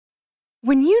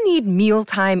When you need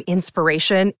mealtime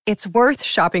inspiration, it's worth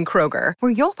shopping Kroger,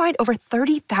 where you'll find over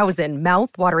 30,000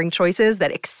 mouth-watering choices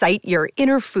that excite your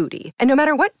inner foodie. And no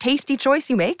matter what tasty choice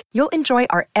you make, you'll enjoy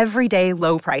our everyday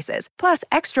low prices, plus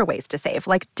extra ways to save,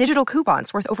 like digital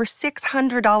coupons worth over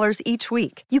 $600 each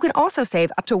week. You can also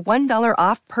save up to $1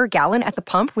 off per gallon at the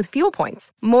pump with fuel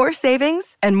points. More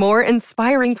savings and more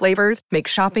inspiring flavors make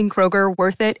shopping Kroger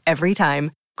worth it every time.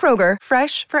 Kroger,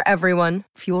 fresh for everyone.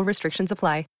 Fuel restrictions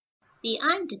apply. The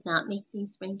I Did Not Make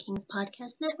These Rankings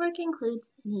podcast network includes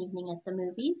An Evening at the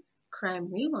Movies,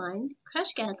 Crime Rewind,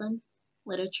 Crushgasm,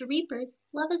 Literature Reapers,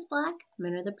 Love is Black,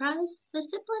 Men Are the Prize, The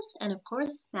Simplest, and of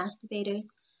course, Masturbators.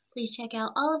 Please check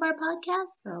out all of our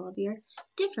podcasts for all of your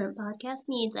different podcast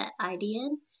needs at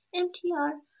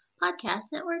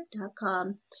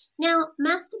idnmtrpodcastnetwork.com. Now,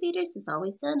 Masturbators is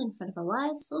always done in front of a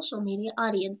live social media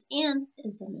audience and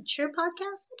is a mature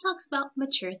podcast that talks about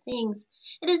mature things.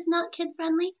 It is not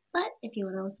kid-friendly, but if you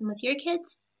want to listen with your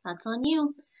kids, that's on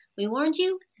you. We warned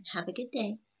you, and have a good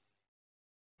day.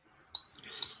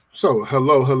 So,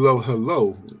 hello.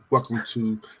 Welcome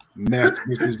to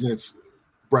Masturbators Presents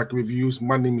Bracket Reviews.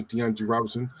 My name is DeAndre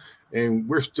Robinson, and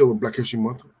we're still in Black History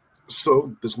Month.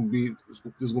 So this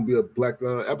is gonna be a black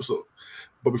episode.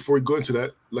 But before we go into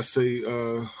that, let's say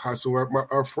hi to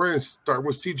our friends. Starting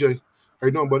with CJ. How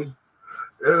you doing, buddy?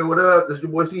 Hey, what up? This is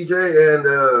your boy CJ, and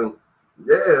I'm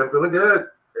feeling good.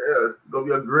 Yeah, it's gonna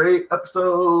be a great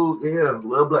episode. Yeah,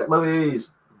 love black movies.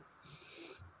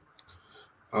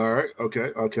 All right,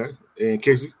 okay. And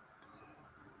Casey?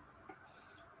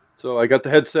 So I got the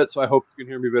headset, so I hope you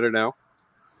can hear me better now.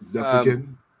 Definitely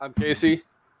can. I'm Casey,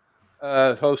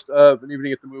 host of An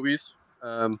Evening at the Movies,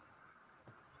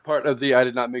 part of the I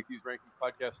Did Not Make These Rankings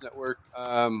podcast network.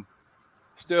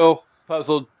 Still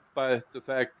puzzled by the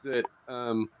fact that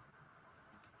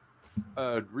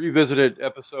a revisited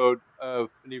episode of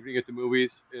An Evening at the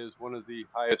Movies is one of the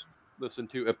highest listened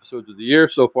to episodes of the year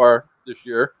so far this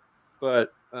year.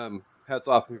 But hats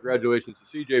off and congratulations to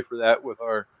CJ for that with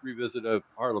our revisit of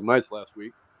Harlem Nights last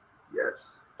week.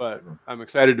 Yes. But I'm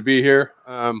excited to be here.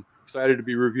 Excited to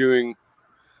be reviewing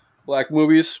black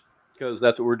movies because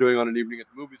that's what we're doing on An Evening at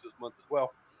the Movies this month as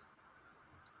well.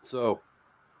 So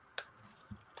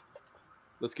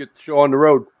let's get the show on the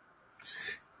road.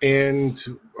 And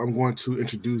I'm going to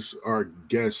introduce our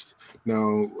guest.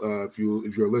 Now, if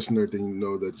you're a listener, then you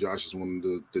know that Josh is one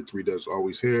of the three that's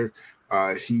always here.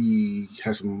 He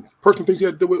has some personal things he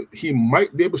had to do with. He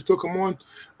might be able to still come on.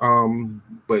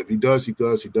 But if he does, he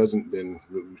does. He doesn't, then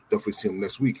we'll definitely see him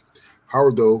next week.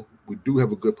 However, though, we do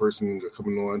have a good person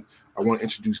coming on. I want to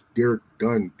introduce Derek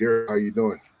Dunn. Derek, how you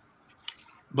doing?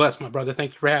 Bless, my brother.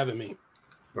 Thank you for having me.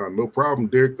 No problem,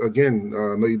 Derek. Again,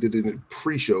 I know you did it in the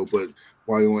pre-show, but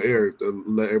while you're on air,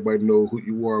 let everybody know who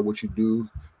you are, what you do.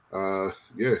 So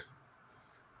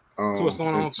what's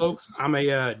going on, folks? I'm a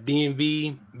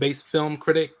DMV-based film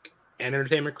critic and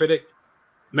entertainment critic,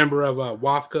 member of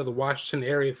WAFCA, the Washington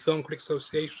Area Film Critics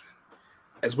Association,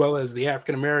 as well as the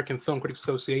African American Film Critics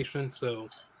Association. So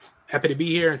happy to be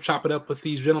here and chop it up with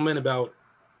these gentlemen about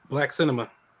black cinema.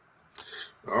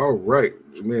 All right,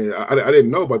 man. I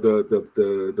didn't know about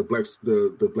the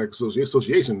Black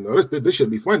Association. No, this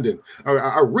should be fun then.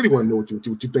 I really want to know what you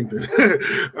think then.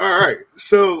 All right,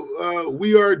 so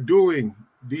we are doing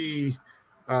the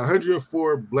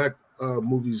 104 black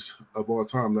movies of all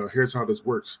time. Now, here's how this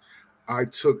works. I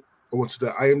went to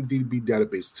the IMDb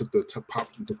database, took the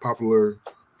popular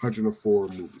 104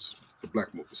 movies, the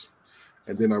black movies.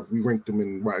 And then I've re-ranked them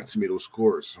in Rotten Tomatoes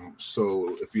scores.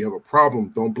 So if you have a problem,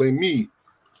 don't blame me.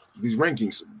 These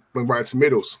rankings, blame Rotten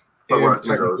Tomatoes. And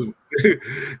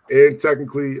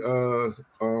technically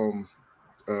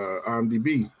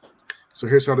IMDb. So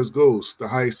here's how this goes. The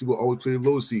highest seed will always play the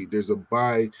low seed. There's a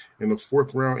bye in the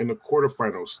fourth round in the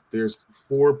quarterfinals. There's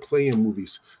 4 play-in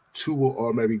movies. 2 will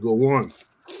automatically go on.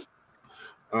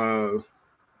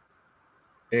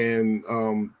 And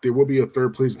there will be a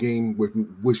third place game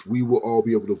which we will all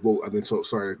be able to vote.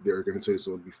 Sorry, they're going to say it's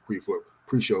going to be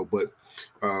pre-show, but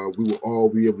we will all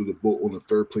be able to vote on the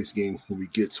third place game when we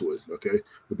get to it. Okay,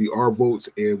 it'll be our votes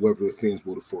and whatever the fans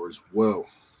voted for as well.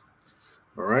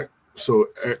 All right. So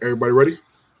everybody ready?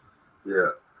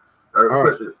 Yeah.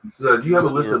 Question. Do you have a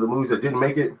list of the movies that didn't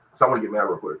make it? So I want to get mad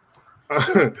real quick.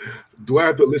 Do I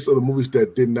have the list of the movies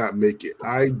that did not make it?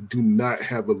 I do not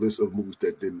have a list of movies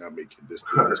that did not make it. This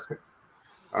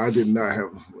I did not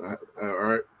have. All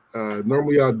right.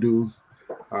 Normally I do,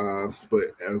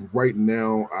 but right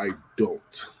now I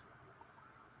don't.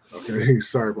 Okay.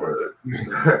 Sorry about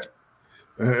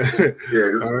that.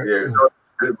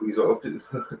 Good movies off too.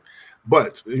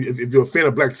 But if you're a fan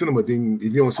of black cinema, then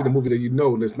if you don't see the movie that you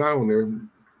know that's not on there,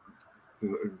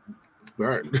 All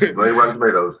right. Blame Rotten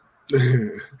Tomatoes.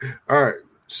 All right.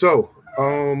 So,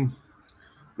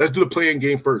 let's do the playing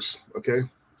game first, okay?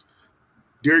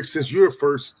 Derek, since you're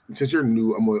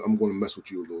new, I'm going to mess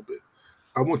with you a little bit.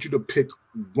 I want you to pick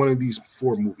one of these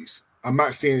 4 movies. I'm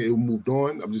not saying it moved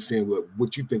on. I'm just saying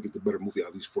what you think is the better movie out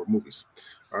of these 4 movies.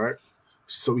 All right.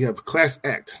 So we have Class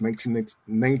Act,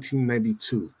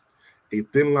 1992. A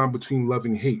Thin Line Between Love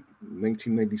and Hate,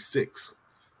 1996.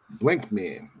 Blank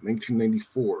Man,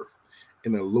 1994.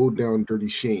 And A Low Down Dirty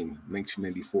Shame,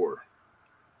 1994.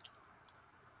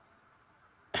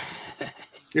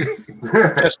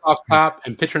 Just off top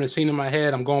and picturing the scene in my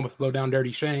head, I'm going with Low Down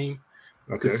Dirty Shame.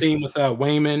 Okay. The scene with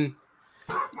Wayman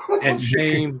and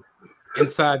Shame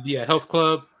inside the health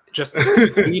club, just the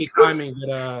comedic timing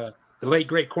that the late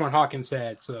great Corn Hawkins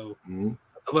had. So A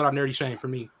Low Down Dirty Shame for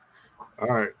me. All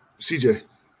right, CJ.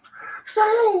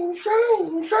 Shame.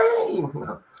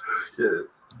 Shit.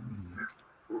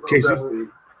 Casey.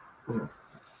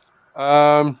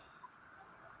 I'll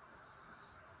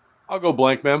go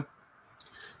Blank Man.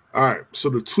 All right, so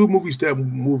the 2 movies that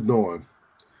moved on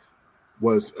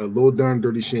was A Low Down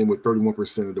Dirty Shame with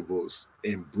 31% of the votes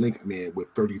and Blink Man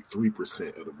with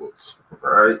 33% of the votes.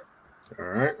 All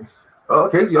right. Oh,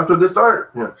 Casey, off to a good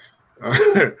start. Yeah.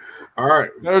 All right.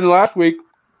 Better than last week.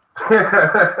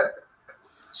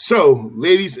 So,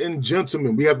 ladies and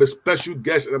gentlemen, we have a special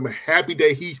guest, and I'm happy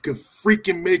that he could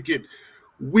freaking make it.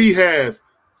 We have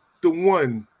the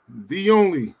one, the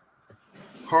only,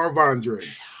 Harv Andre.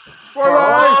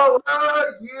 Yeah,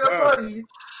 buddy.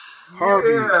 Harvey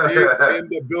is in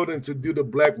the building to do the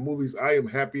black movies. I am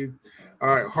happy.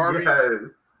 All right, Harvey.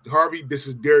 Yes. Harvey, this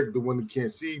is Derek, the one that can't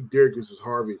see. Derek, this is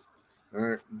Harvey. All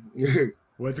right.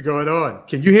 What's going on?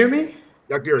 Can you hear me?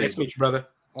 I can hear you. Nice to meet you, brother.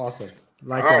 Awesome. All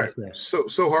Likewise. right.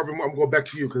 So Harvey, I'm going back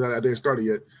to you because I didn't start it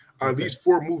yet. Okay. These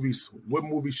 4 movies, what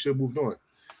movies should move on?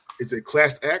 Is it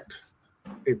Class Act,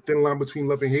 A Thin Line Between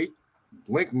Love and Hate,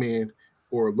 Blank Man,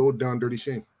 or Low Down Dirty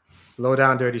Shame? Low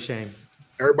Down Dirty Shame.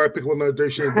 Everybody pick one of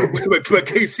Dirty Shame, but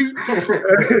Casey.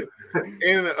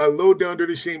 And A Low Down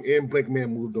Dirty Shame and Blank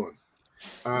Man moved on.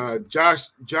 Josh,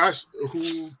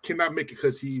 who cannot make it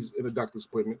because he's in a doctor's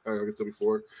appointment, like I said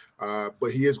before,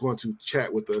 but he is going to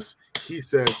chat with us. He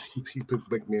says he picked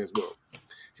Blank Man as well.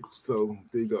 So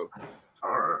there you go.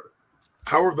 All right.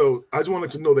 However, though, I just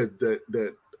wanted to know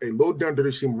that A Low Down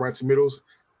Dirty Shame, Rotten Tomatoes,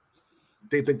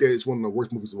 they think that it's one of the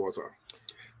worst movies of all time.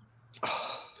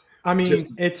 I mean,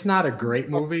 it's not a great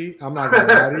movie. I'm not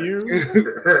gonna lie to you,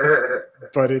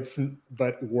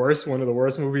 but worse. One of the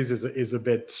worst movies is a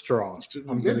bit strong.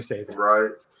 I'm gonna say that.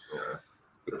 Right. Yeah.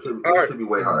 It should be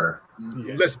way higher.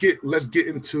 Yeah. Let's get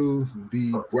into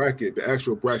the bracket, the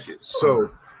actual bracket. So,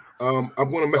 I'm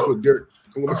gonna mess with Derek.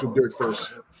 I'm gonna mess with Derek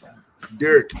first.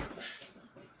 Derek,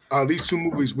 these 2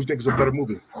 movies we think is a better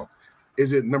movie.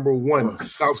 Is it number 1,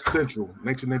 South Central,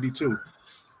 1992?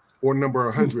 Or number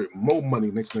 100, Mo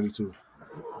Money, 1992?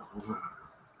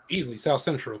 Easily South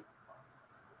Central.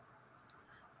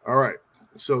 All right.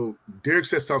 So Derek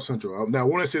said South Central. Now I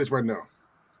want to say this right now.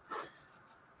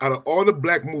 Out of all the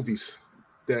black movies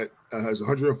that has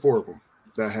 104 of them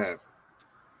that I have,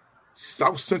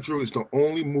 South Central is the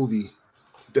only movie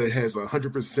that has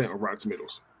 100% of Rotten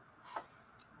Tomatoes.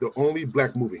 The only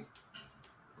black movie.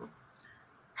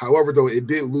 However, though, it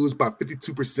did lose by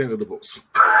 52% of the votes.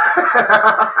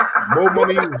 Mo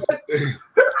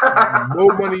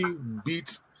Money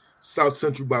beats South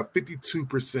Central by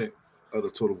 52% of the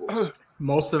total votes.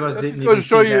 Most of us didn't even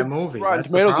see that movie. Rotten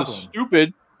Tomatoes is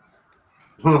stupid.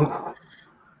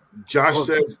 Josh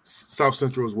says South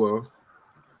Central as well.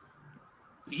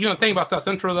 You know the thing about South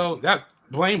Central though, that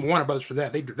blame Warner Brothers for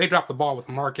that. They dropped the ball with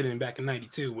marketing back in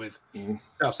 '92 with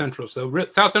South Central. So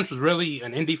South Central is really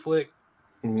an indie flick.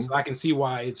 So I can see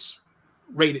why it's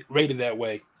rated that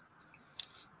way.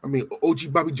 I mean,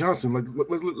 OG Bobby Johnson. Like,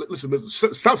 listen,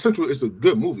 South Central is a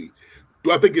good movie.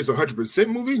 Do I think it's 100%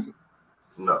 movie?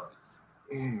 No.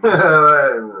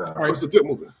 It's a good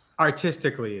movie.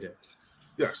 Artistically, it is.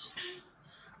 Yes.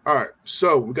 All right.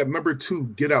 So we got number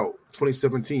 2, Get Out,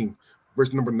 2017,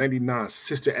 versus number 99,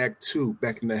 Sister Act 2,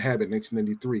 Back in the Habit,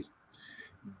 1993.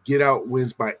 Get Out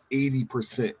wins by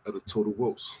 80% of the total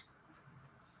votes.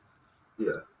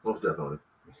 Yeah, most definitely.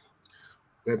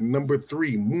 We have number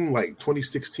 3, Moonlight,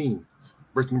 2016,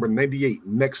 versus number 98,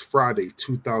 Next Friday,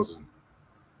 2000.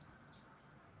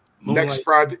 Moonlight.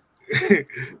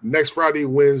 Next Friday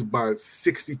wins by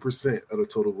 60% of the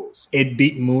total votes. It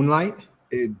beat Moonlight.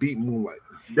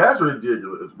 That's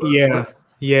ridiculous. Bro. Yeah.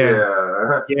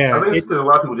 I think it's because a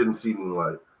lot of people didn't see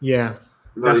Moonlight. Yeah,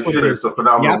 that's what it is. It's a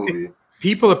phenomenal movie.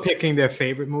 People are picking their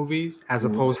favorite movies as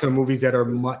opposed to movies that are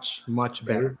much, much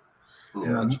better.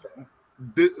 Yeah.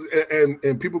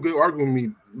 And people get arguing with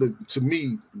me. Look, to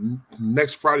me,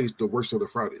 next Friday is the worst of the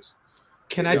Fridays.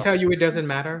 Can I tell you it doesn't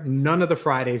matter? None of the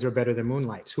Fridays are better than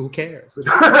Moonlight. Who cares?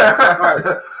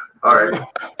 All right.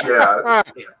 Yeah.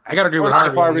 I gotta agree with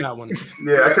Harvey on that one.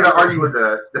 Yeah, I cannot argue with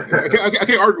that. I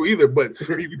can't argue either, but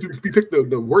we picked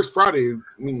the worst Friday. I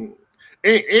mean,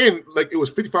 and like it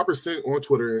was 55% on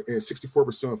Twitter and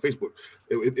 64% on Facebook.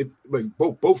 It like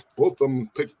both of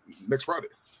them picked next Friday.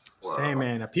 Wow. Say,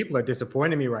 man, people are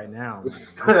disappointing me right now.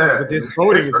 But this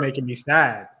voting is making me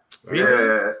sad. Really?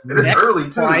 Yeah, and it's early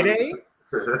too. Friday.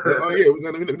 Oh yeah, we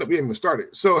haven't even started.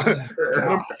 So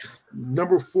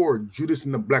number 4, Judas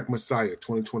and the Black Messiah,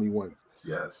 2021.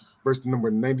 Yes. Verse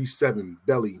number 97,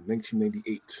 Belly,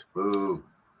 1998. Ooh.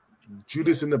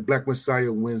 Judas and the Black Messiah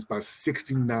wins by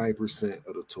 69%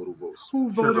 of the total votes.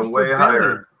 Who voted for way Belly?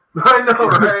 higher? I know,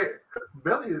 right?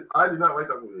 Belly, I do not like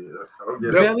that movie.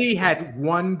 Belly had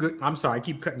one good. I'm sorry, I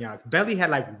keep cutting you out. Belly had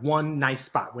like one nice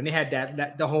spot when they had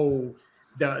that the whole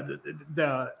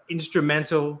the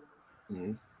instrumental.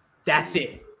 Mm-hmm. That's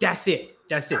it. That's it.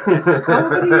 How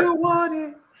do you want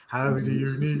it? How do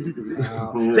you need it?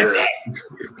 That's it.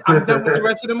 I'm done with the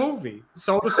rest of the movie.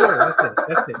 Soul to soul. That's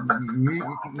it.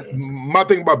 My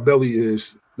thing about Belly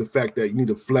is the fact that you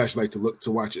need a flashlight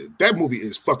to watch it. That movie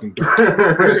is fucking dark.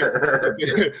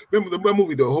 that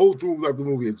movie, the whole through the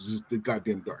movie is just the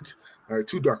goddamn dark. All right,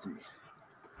 too dark for me.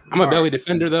 I'm a Belly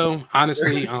defender, though.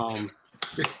 Honestly,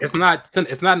 it's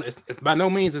by no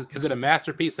means is it a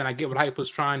masterpiece, and I get what hype was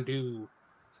trying to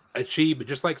achieve, but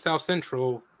just like South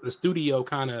Central, the studio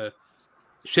kind of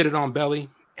shitted on Belly,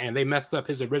 and they messed up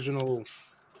his original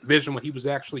vision, what he was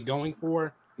actually going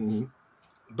for. Mm-hmm.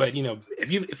 But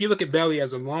if you look at Belly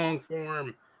as a long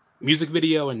form music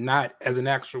video and not as an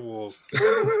actual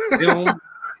film, then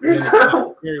it's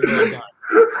very well done.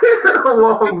 A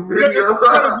long video.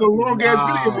 That is a long ass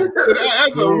video.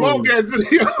 That's a long ass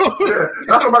video.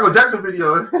 That's a Michael Jackson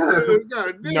video.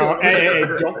 No, hey,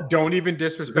 don't even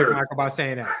disrespect Michael by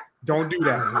saying that. Don't do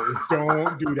that.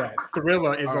 Don't do that.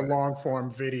 Thriller is a long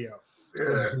form video.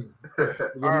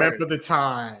 Remember the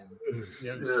time.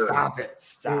 Stop it.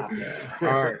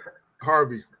 All right,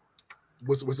 Harvey.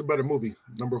 What's a better movie?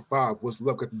 Number 5. What's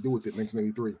Love Got to Do with It?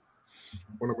 1993.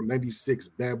 Or number 96.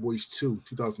 Bad Boys 2.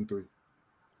 2003.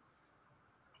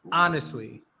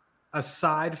 Honestly,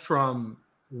 aside from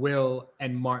Will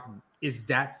and Martin, is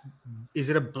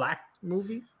it a black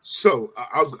movie? So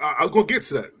I was gonna get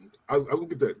to that. I was gonna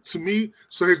get that. To me,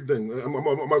 so here's the thing. I'm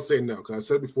not saying now because I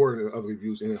said it before in other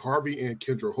reviews. And Harvey and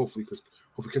Kendra, hopefully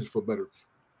Kendra feel better.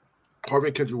 Harvey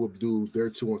and Kendra will do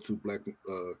their 2-on-2 black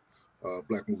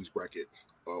movies bracket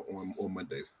on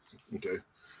Monday. Okay.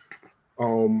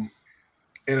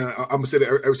 And I'm gonna say that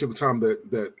every single time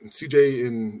that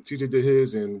CJ did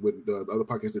his, and with the other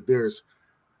podcasts did theirs,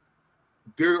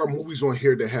 there are movies on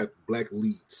here that have black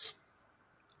leads,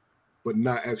 but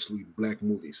not actually black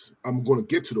movies. I'm going to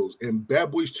get to those. And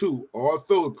Bad Boys 2,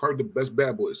 although probably the best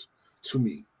Bad Boys to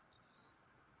me,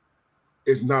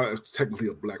 is not technically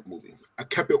a black movie. I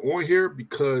kept it on here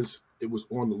because it was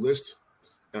on the list,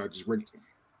 and I just ranked them,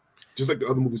 just like the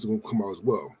other movies that are going to come out as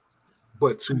well.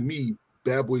 But to me,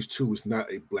 Bad Boys 2 is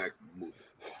not a black movie.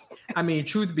 I mean,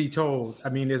 truth be told, I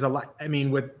mean, there's a lot. I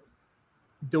mean, with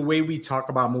the way we talk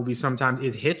about movies, sometimes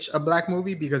is Hitch a black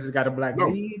movie because it's got a black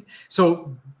lead?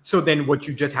 So then what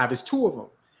you just have is 2 of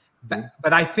them.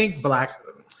 But I think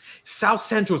South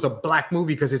Central is a black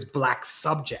movie because it's black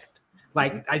subject.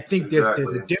 Like, I think there's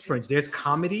a difference. There's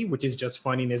comedy, which is just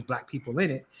funny, and there's black people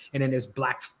in it, and then there's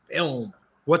black film.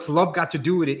 What's Love Got to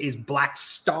Do with It is black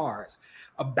stars.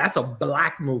 That's a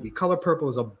black movie. Color Purple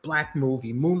is a black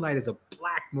movie. Moonlight is a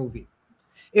black movie.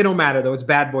 It don't matter though. It's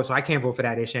Bad Boy, so I can't vote for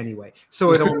that ish anyway.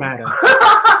 So it don't matter.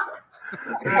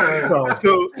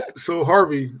 So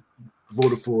Harvey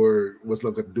voted for What's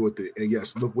Love Got to Do with It, and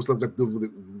yes, look, What's Love Got to Do with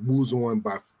It moves on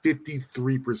by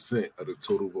 53% of the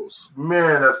total votes.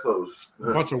 Man, that's close.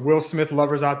 A bunch of Will Smith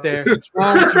lovers out there. What's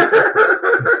wrong with you?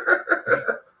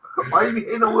 Why you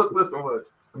hating on Will Smith so much?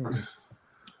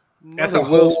 That's a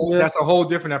whole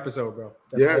different episode, bro.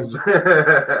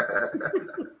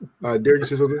 Derek, you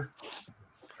say something?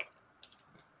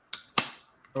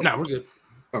 No, we're good.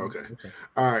 Oh, okay.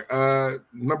 All right.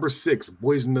 Number 6,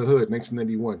 Boys in the Hood,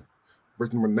 1991.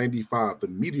 Verse number 95, The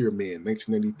Meteor Man,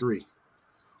 1993.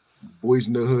 Boys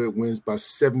in the Hood wins by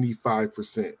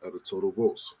 75% of the total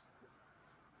votes.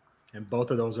 And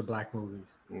both of those are black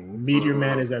movies. Meteor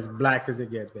Man is as black as it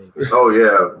gets, baby. Oh,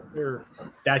 yeah.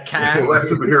 That cast. Black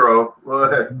superhero.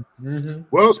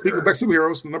 Well, speaking of black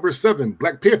superheroes, number 7,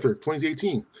 Black Panther,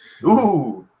 2018.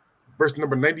 Ooh. Versus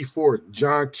number 94,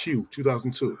 John Q,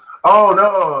 2002. Oh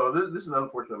no, this is an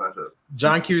unfortunate matchup.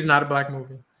 John Q is not a black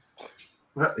movie.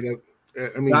 I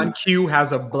mean, John Q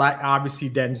has a black, obviously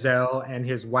Denzel and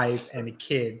his wife and a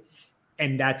kid,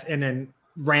 and then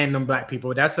random black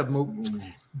people. That's a movie.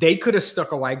 They could have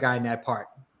stuck a white guy in that part,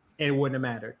 and it wouldn't have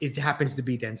mattered. It happens to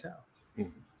be Denzel.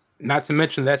 Not to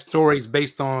mention that story is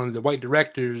based on the white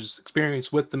director's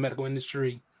experience with the medical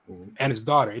industry and his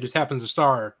daughter. It just happens to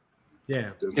star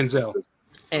Denzel.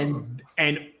 And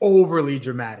overly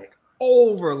dramatic.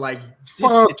 Over like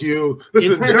fuck you.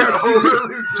 Listen,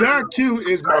 John Q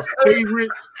is my favorite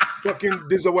fucking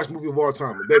Denzel Washington movie of all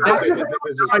time.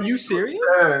 Are you serious?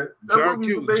 John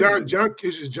Q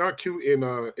is John Q in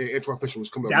Antoine Fisher was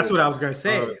coming up. That's what I was gonna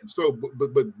say.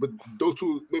 But those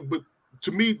two, but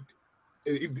to me,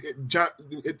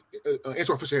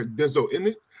 Antoine Fisher has Denzel in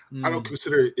it. I don't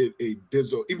consider it a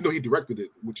Denzel, even though he directed it,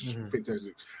 which is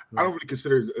fantastic. I don't really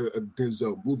consider it a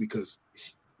Denzel movie because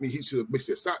he should have mixed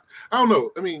it aside. I don't know.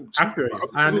 I mean, I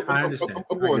understand.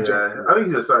 I'm going. I think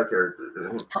he's a side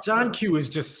character. John Q is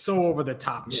just so over the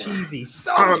top, cheesy.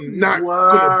 So I'm not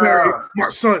gonna bury my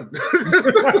son.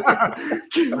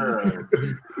 Dude,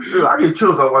 I get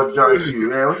chills on watching John Q.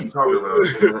 Man, what are you talking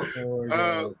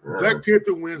about? Black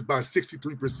Panther wins by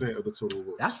 63% of the total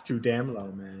votes. That's too damn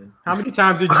low, man. How many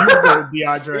times did you vote,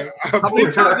 DeAndre? How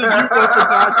many times did you vote for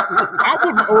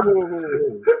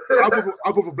John Q?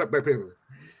 I vote for Black Panther.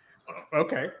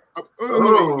 Okay.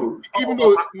 Even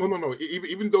though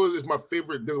it's my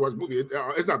favorite Denzel Washington movie,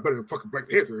 it's not better than fucking Black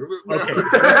Panther.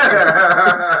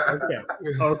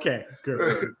 Okay.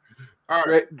 Good. All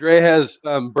right. Dre has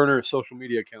burner social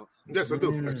media accounts. Yes, I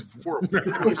do. Actually, 4 of them.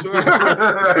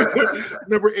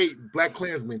 Number 8, Black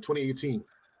Klansman, 2018.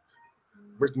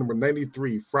 Versus number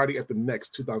 93, Friday After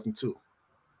Next, 2002.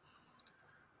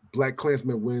 Black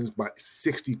Klansman wins by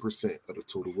 60% of the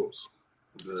total votes.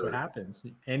 That's what happens.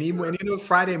 Any of the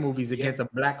Friday movies against a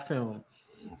black film,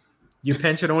 your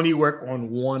pen should only work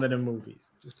on one of the movies.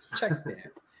 Just check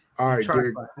that. All right,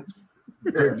 Greg,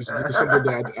 this is something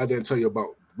that I didn't tell you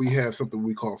about. We have something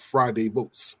we call Friday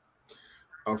votes.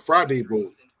 A Friday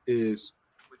vote is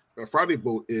a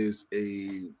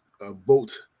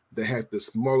vote that has the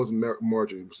smallest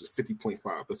margin, which is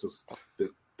 50.5. That's just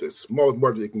the smallest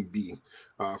margin it can be.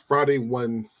 Friday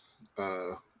won.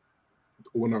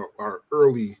 When our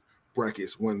early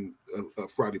brackets won a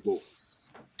Friday vote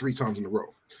 3 times in a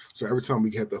row. So every time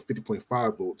we had the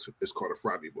 50.5 votes, it's called a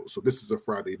Friday vote. So this is a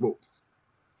Friday vote.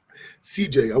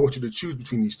 CJ, I want you to choose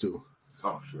between these two.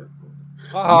 Oh, shit.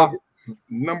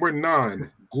 Number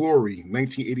 9, Glory,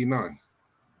 1989.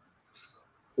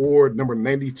 Or number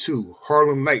 92,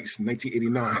 Harlem Nights,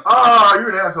 1989. Oh,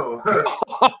 you're an asshole.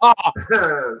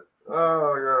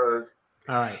 Oh, God.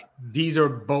 All right, these are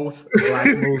both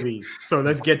black movies, so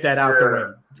let's get that out the way.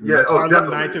 Yeah,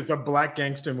 Harlem Nights is a black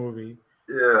gangster movie.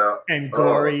 Yeah, and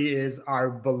Glory is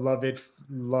our beloved,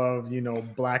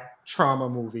 black trauma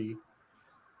movie.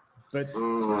 But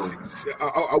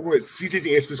I want CJ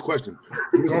to answer this question.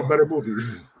 Who's a better movie?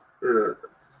 Yeah.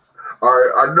 All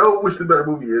right, I know which the better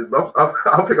movie is, but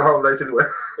I'll pick a Harlem Nights anyway.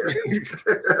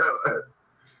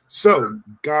 So,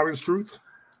 God's truth.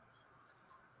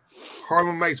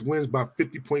 Harlem Nights wins by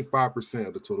 50.5%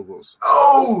 of the total votes.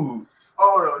 Oh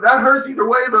no, that hurts either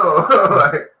way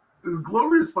though.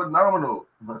 Glory is phenomenal.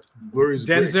 Glory's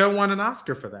Denzel great. won an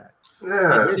Oscar for that.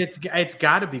 Yeah, it's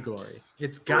got to be Glory.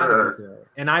 It's got to be Glory.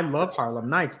 And I love Harlem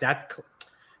Nights. But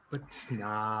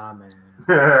nah, man.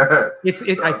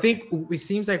 I think it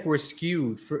seems like we're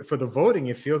skewed for the voting.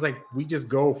 It feels like we just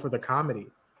go for the comedy,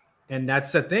 and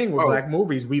that's the thing with black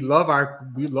movies. We love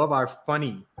our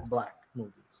funny black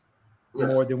movies.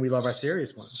 More than we love our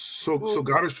serious ones. So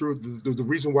God is true. The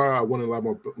reason why I want a lot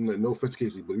more, no offense,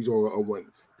 Casey, but the reason why I want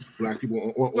black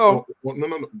people on no.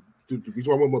 The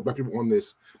reason why I want more black people on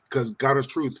this, because God is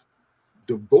truth,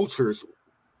 the voters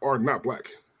are not black.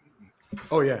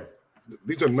 Oh yeah,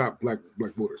 these are not black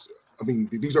voters. I mean,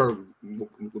 these are.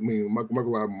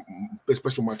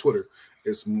 Especially on my Twitter,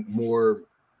 it's more.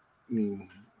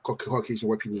 Caucasian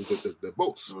white people that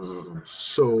votes.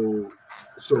 So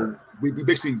we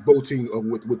basically voting of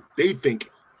what they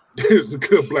think is a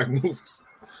good black movies.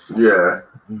 Yeah.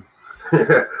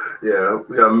 Yeah,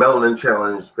 we got a melanin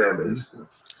challenge fan base.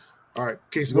 All right,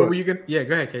 Casey. What were you gonna? Yeah,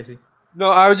 go ahead, Casey.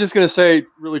 No, I was just gonna say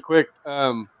really quick.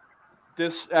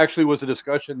 This actually was a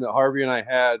discussion that Harvey and I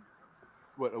had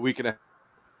a week and a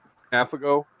half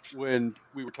ago when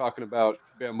we were talking about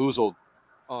Bamboozled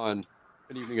on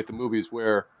An Evening at the Movies,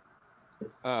 where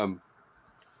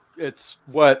it's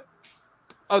what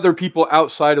other people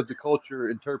outside of the culture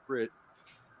interpret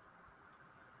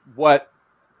what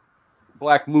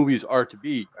black movies are to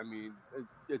be. I mean,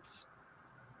 it's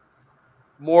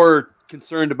more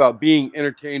concerned about being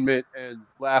entertainment and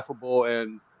laughable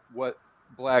and what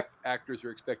black actors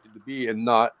are expected to be, and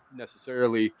not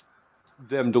necessarily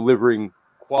them delivering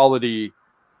quality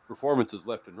performances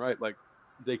left and right like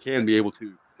they can be able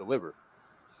to deliver.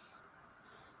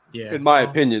 Yeah. In my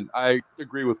opinion, I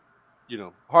agree with,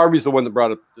 Harvey's the one that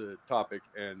brought up the topic,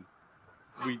 and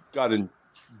we got in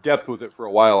depth with it for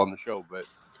a while on the show, but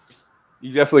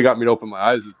you definitely got me to open my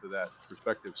eyes into that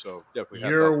perspective. So definitely.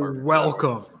 You're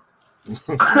welcome.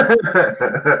 All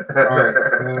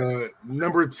right.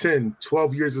 Number 10,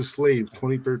 12 Years a Slave,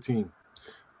 2013.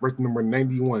 Birth number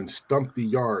 91, Stump the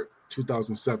Yard,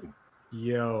 2007.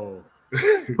 Yo,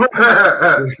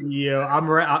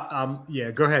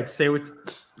 yeah. Go ahead. Say what.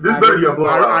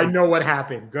 I know what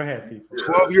happened. Go ahead, people.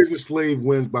 12 Years a Slave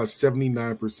wins by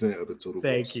 79% of the total.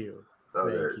 Thank you.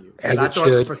 Okay. Thank you. As it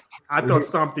should. I thought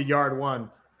Stomp the Yard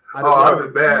won. I'd have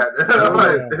been bad.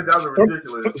 That was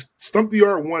ridiculous. Stump the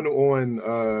Yard won on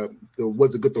the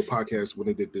What's a Good Though podcast when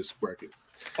they did this bracket.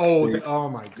 Oh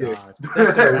my God.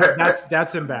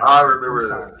 That's embarrassing. I remember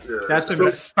that. Yeah. That's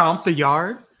embarrassing. Stomp the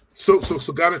Yard. So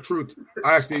God of Truth,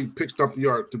 I actually picked Stump the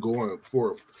Yard to go on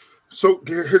for him. So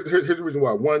here's the reason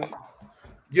why. One,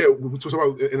 we talk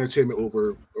about entertainment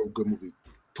over a good movie.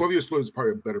 12 Years a Slave is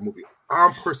probably a better movie.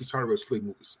 I'm personally tired of slave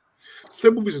movies.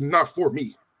 Slave movies is not for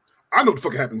me. I know what the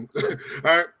fuck happened. All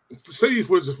right, slave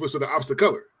was the opposite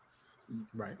color.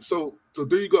 Right. So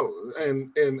there you go.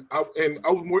 And I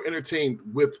was more entertained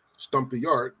with Stump the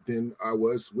Yard than I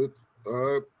was with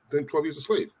 12 Years a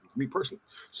Slave. Me personally.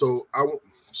 So I went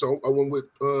with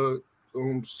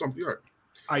Stump the Yard.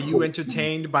 Are you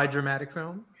entertained by dramatic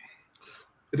film?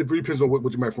 It really depends on what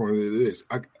dramatic film it is.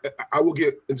 I will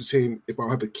get entertained if I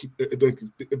have to keep if they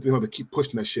have to keep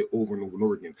pushing that shit over and over and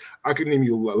over again. I can name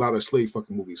you a lot of slave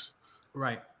fucking movies.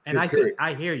 Right. And I think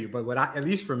I hear you, but at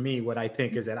least for me, what I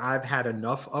think is that I've had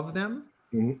enough of them,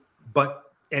 and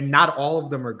not all of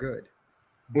them are good,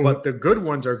 but the good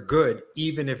ones are good,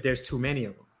 even if there's too many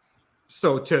of them.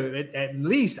 So at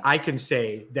least I can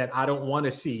say that I don't want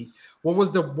to see what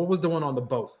was the one on the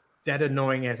boat, that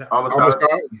annoying as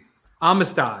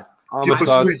Amistad.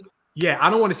 Yeah, I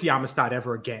don't want to see Amistad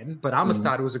ever again, but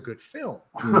Amistad was a good film.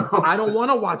 I don't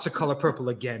want to watch The Color Purple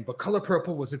again, but Color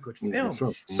Purple was a good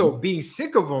film. So being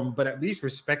sick of them, but at least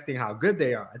respecting how good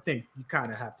they are, I think you kind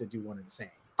of have to do one and the same.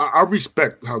 I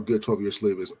respect how good 12 Years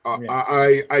Slave is.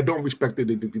 I don't respect that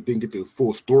they didn't get the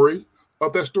full story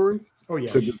of that story. Oh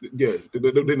yeah, they didn't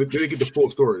get the full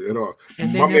story at all.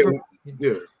 And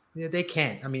they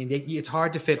can't. I mean, it's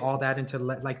hard to fit all that into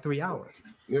like 3 hours.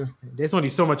 Yeah, there's only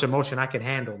so much emotion I can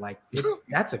handle.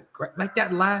 That's a great,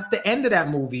 the end of that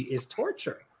movie is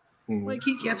torture. Like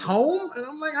he gets home, and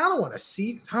I'm like, I don't want to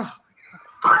see. Oh,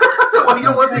 well, you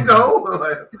don't want to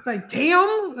go. It's like,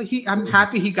 damn. I'm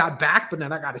happy he got back, but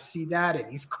then I got to see that, and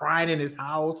he's crying in his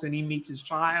house, and he meets his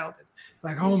child.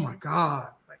 Like, oh my God.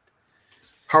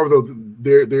 However, though,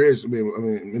 there is, I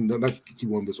mean, not to keep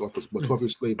one of this off, but 12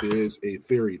 Years Slave, there is a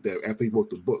theory that after he wrote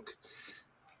the book,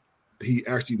 he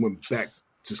actually went back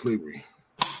to slavery.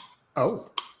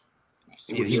 Oh.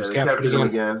 He was captured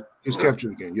again. He was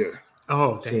captured again, yeah.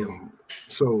 Oh, damn.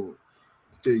 So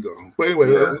there you go. But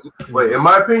anyway. Wait, in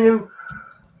my opinion,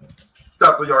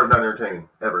 Stump the Yard is not entertaining,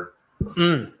 ever. All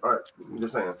right, I'm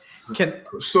just saying.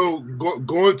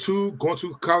 Going to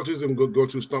colleges and go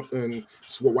to Stump and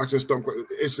watching Stump,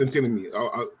 it's entertaining me.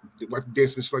 I watch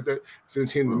dancing and shit like that. It's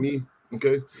entertaining to me.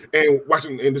 Okay, and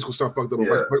this will start fucked up.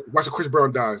 Yeah. Watching Chris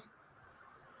Brown die.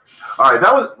 All right,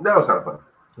 that was kind of fun.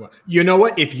 You know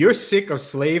what? If you're sick of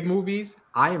slave movies,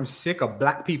 I am sick of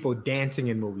black people dancing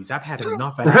in movies. I've had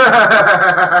enough of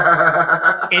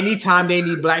that. Anytime they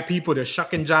need black people to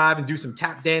shuck and jive and do some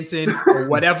tap dancing or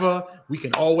whatever, we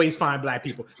can always find black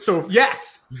people. So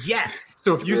yes.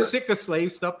 So if you're sick of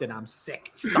slave stuff, then I'm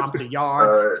sick. Stomp the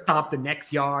yard, stomp the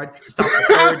next yard, stomp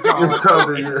the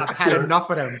third yard. I've had enough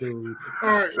of them, dude. All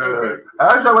right.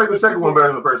 I actually like the second one better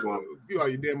than the first one. You are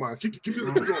your damn mind. Keep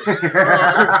going.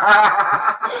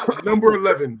 Number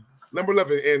 11,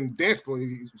 and dance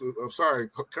play. I'm sorry,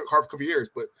 hard for a couple years,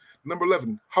 but number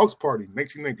 11, House Party,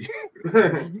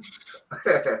 1990,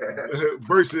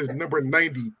 versus number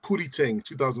 90, Pootie Tang,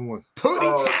 2001.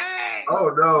 Pootie Tang. Oh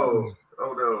no.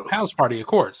 House Party, of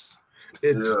course.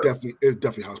 It's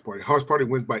definitely House Party. House Party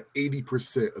wins by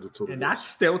 80% of the total. And that's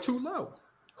still too low.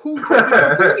 Who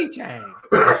Pootie Tang?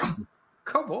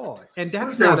 Come on. And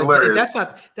that's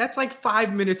like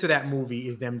 5 minutes of that movie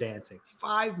is them dancing.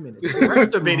 5 minutes. The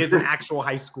rest of it is an actual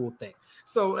high school thing.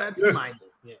 So that's my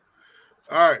yeah.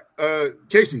 All right.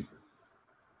 Casey.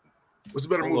 What's the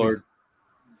better movie? Lord.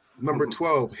 Number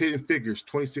 12, Hidden Figures,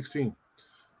 2016.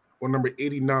 Or number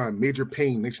 89, Major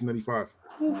Pain, 1995.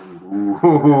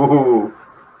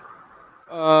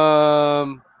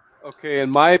 Okay, in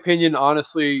my opinion,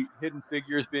 honestly, Hidden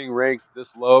Figures being ranked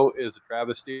this low is a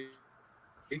travesty.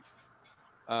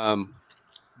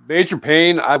 Major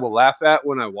Pain, I will laugh at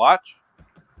when I watch,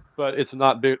 but it's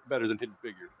not better than Hidden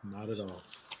Figures. Not at all.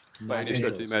 By any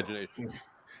stretch of the imagination.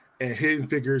 And Hidden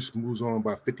Figures moves on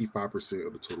by 55%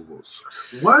 of the total votes.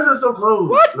 Why is it so close?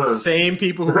 What? Same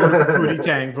people who voted for Pootie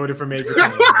Tang voted for Major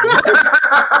Pain.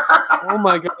 Oh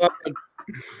my god.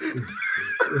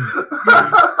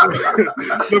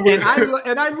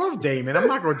 and I love Damon. I'm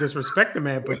not going to disrespect the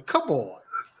man, but come on.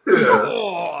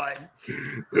 Oh my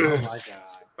god.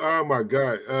 Oh my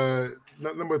god.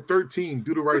 Number 13,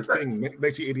 Do the Right Thing,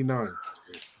 1989.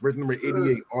 Version number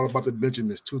 88, All About the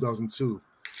Benjamins, 2002.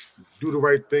 Do the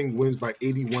Right Thing wins by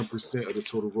 81% of the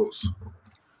total votes.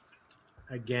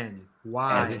 Again,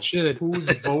 why? As it should. Who's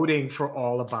voting for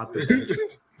All About the Benjamins?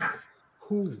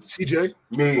 Who? CJ?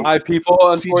 Me. My people,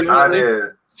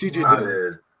 unfortunately. CJ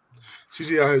did.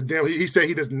 CJ, damn, he said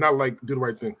he does not like Do the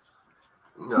Right Thing.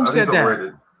 No, Who said that?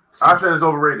 Overrated. I said it's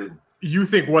overrated. You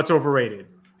think what's overrated?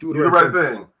 Do the right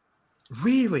thing.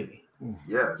 Really?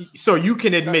 Yes. So you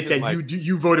can admit that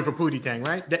you voted for Pootie Tang,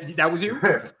 right? That was you?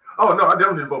 Oh no, I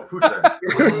definitely voted for Pootie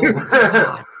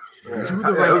Tang. Do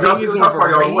the Right Thing is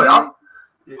overrated?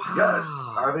 Yes,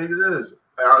 I think it is.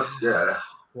 Yeah.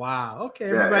 Wow. Okay.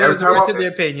 Yeah, Everybody has the right to their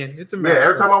opinion. It's America. Yeah.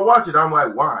 Every time I watch it, I'm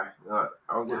like, why? I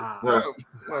don't get. Wow.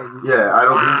 Yeah.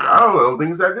 I don't think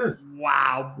it's that good.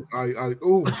 Wow. All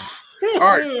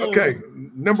right. Okay.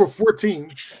 Number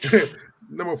 14.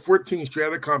 Number 14, Straight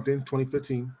Outta Compton,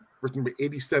 2015. Verse number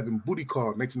 87, Booty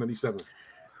Call, 1997.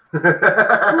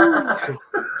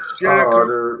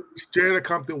 Straight Outta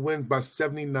Compton wins by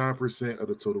 79% of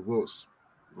the total votes.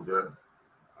 Okay.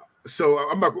 So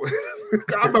I'm not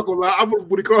gonna lie. I voted for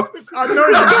Booty Call. I know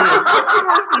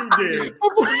you did.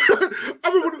 Of course you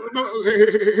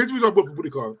did. Here's the reason I voted for Booty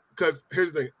Call. Because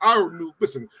here's the thing. I knew.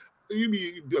 Listen, you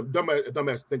be a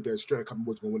dumbass think that Straight Outta Compton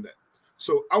was gonna win that.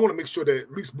 So I want to make sure that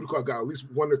at least Booty Call got at least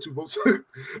 1 or 2 votes. All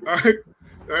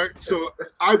right. So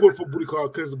I vote for Booty Call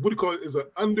because Booty Call is an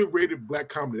underrated black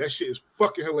comedy. That shit is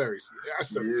fucking hilarious. That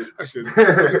shit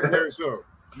is hilarious. So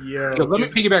let me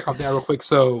piggyback off that real quick.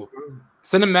 So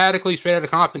cinematically, Straight Outta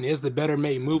Compton is the better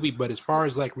made movie, but as far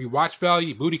as like rewatch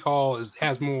value, Booty Call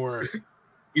has more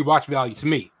rewatch value to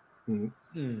me.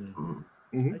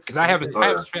 Because I haven't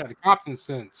Straight Outta Compton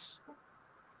since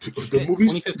the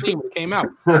movies 2015 when it came out.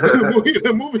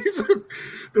 the movies,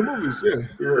 yeah.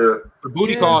 The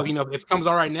Booty Call, if it comes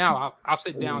on right now, I'll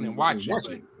sit down and watch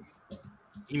it. But,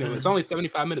 it's only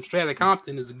 75 minutes. Straight Outta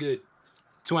Compton is a good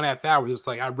 2.5 hours. It's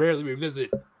like I rarely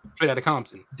revisit Straight Outta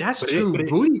Compton. That's true.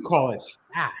 Booty Call is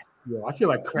fast. Yo, I feel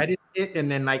like credit it, and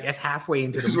then like it's halfway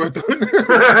into the movie.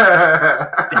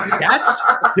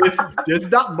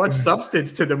 There's not much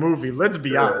substance to the movie. Let's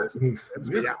be honest.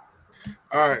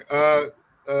 All right,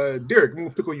 Derek, I'm gonna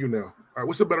pick on you now. All right,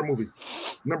 what's a better movie?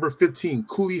 Number 15,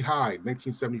 Coolie High,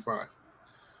 1975.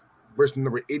 Versus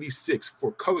number 86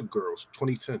 for Colored Girls,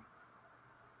 2010.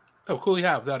 Oh, Coolie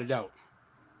High, without a doubt.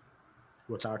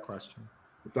 Without question.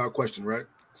 Without question, right?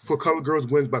 For Colored Girls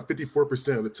wins by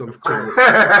 54% of the total. Of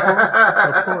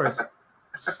course.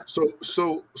 So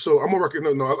I'm on record.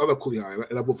 No, I love Coolie High,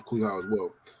 and I vote for Coolie High as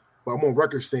well. But I'm on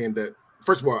record saying that,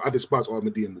 first of all, I despise all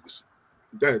Madea movies.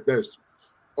 That's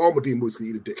all Madea movies can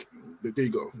eat a dick. There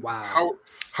you go. Wow.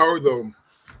 Howard though,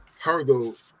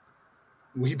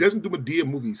 when he doesn't do Madea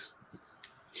movies,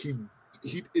 he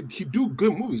do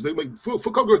good movies. They like for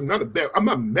Colored Girls not a bad. I'm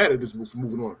not mad at this movie.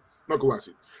 Moving on, I'm not gonna watch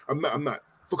it. I'm not.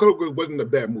 For Colored Girls wasn't a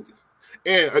bad movie.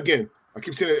 And again, I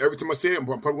keep saying it every time I say it. I'm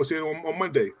probably gonna say it on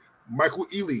Monday. Michael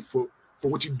Ealy for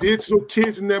what you did to those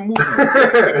kids in that movie.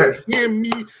 Hand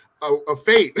me a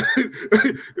fate.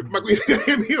 Michael Ealy,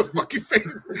 hand me a fucking fate.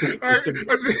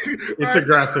 It's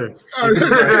aggressive. All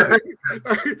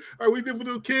right, we did for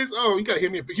those kids. Oh, you gotta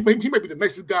hand me a fate. He might be the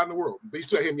nicest guy in the world, but he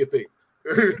still hand me a fate.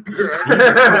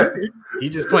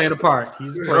 He's just playing a part.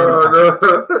 He's playing a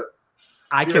part.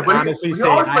 I can honestly say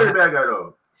I bad guy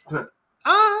though.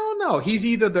 I don't know. He's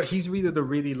either the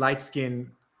really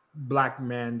light-skinned black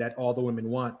man that all the women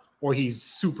want, or he's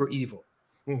super evil.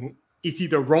 Mm-hmm. It's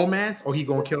either romance or he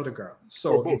gonna kill the girl.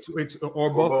 So it's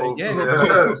both. Yeah.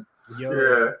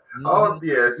 Mm-hmm. Oh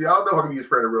yeah. See, I don't know how to be his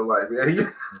friend in real life,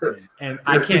 man. And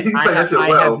I can't.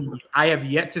 I have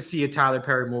yet to see a Tyler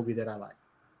Perry movie that I like,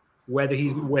 whether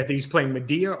he's playing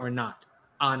Madea or not.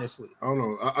 Honestly, I don't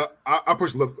know. I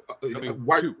personally love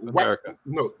white.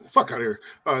 No, fuck out of here.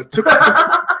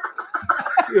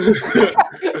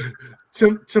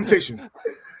 Temptation.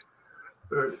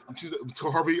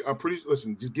 To Harvey, I'm pretty.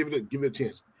 Listen, just give it a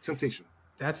chance. Temptation.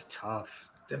 That's tough.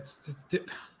 Give it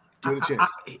a chance.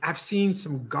 I've seen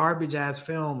some garbage ass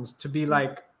films to be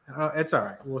like, it's all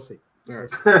right. We'll see. All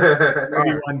right.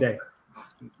 Maybe one day.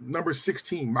 Number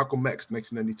 16, Malcolm X,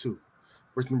 1992.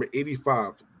 Verse number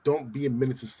 85, Don't Be a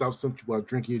Menace to South Central while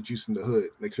drinking your juice in the hood,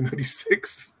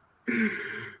 1996.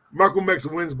 Malcolm X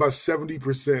wins by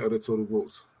 70% of the total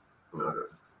votes.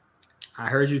 I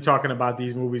heard you talking about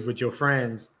these movies with your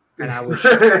friends, and I was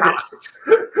shocked.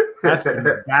 That's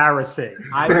embarrassing.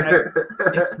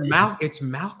 It's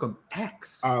Malcolm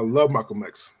X. I love Malcolm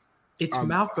X. It's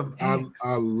Malcolm X.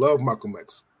 I love Malcolm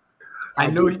X. I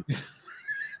know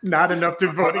not enough to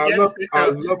vote against it. I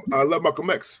love Malcolm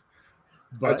X.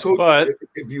 But I told you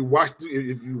if you watch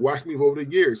me over the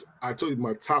years, I told you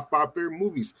my top 5 favorite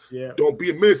movies. Yeah. Don't Be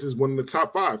a Menace is one of the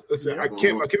top 5. Listen, I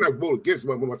cannot vote against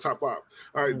one of my top 5. All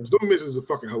right, Don't Be a Menace is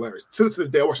fucking hilarious. To the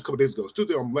day I watched a couple days ago.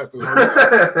 Tuesday I'm laughing.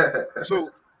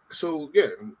 So yeah,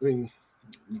 I mean,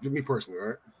 me personally, all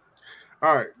right.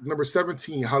 All right, number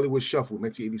 17, Hollywood Shuffle,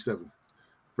 1987.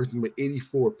 Verse number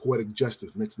 84, Poetic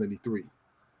Justice, 1993.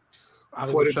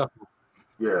 Hollywood Shuffle.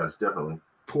 Yes, definitely.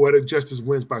 Poetic Justice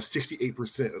wins by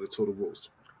 68% of the total votes.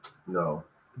 No.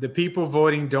 The people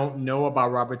voting don't know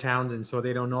about Robert Townsend, so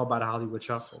they don't know about Hollywood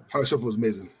Shuffle. Hollywood Shuffle is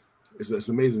amazing. It's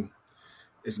amazing.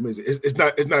 It's amazing. It's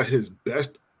not his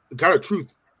best. The kind of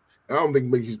truth. I don't think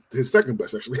maybe he's his second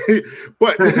best actually,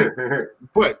 but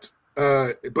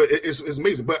it's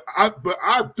amazing. But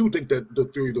I do think that the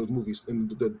three of those movies and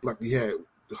the Black we had,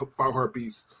 Five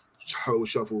Heartbeats, Hollywood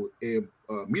Shuffle, and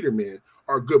Meter Man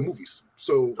are good movies.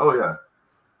 So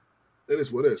it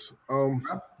is what it is.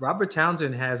 Robert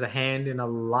Townsend has a hand in a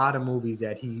lot of movies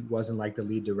that he wasn't like the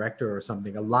lead director or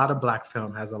something. A lot of black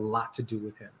film has a lot to do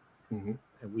with him,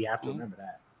 and we have to remember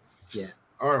that. Yeah.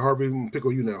 All right, Harvey, I'm gonna pick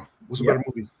on you now. What's a better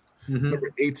movie?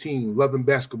 Number 18, Love and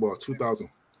Basketball, 2000.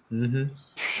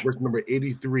 Verse number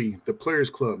 83, The Players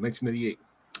Club, 1988.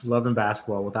 Love and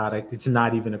Basketball, without it, it's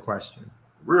not even a question.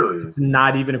 Really? It's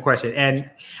not even a question. And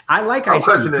I like Ice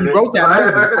Cube. He wrote that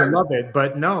movie. I love it,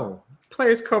 but no.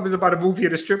 Players Club is about a movie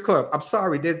at a strip club. I'm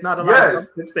sorry, there's not a lot of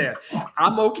substance there.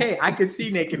 I'm okay. I can see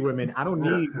naked women. I don't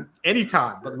need any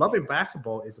time. But Love and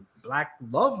Basketball is a black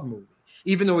love movie,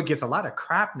 even though it gets a lot of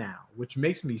crap now, which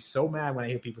makes me so mad when I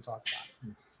hear people talk about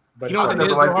it. But you know what it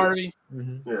is, though, Harvey?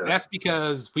 That's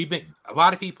because a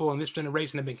lot of people in this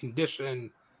generation have been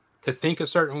conditioned to think a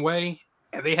certain way,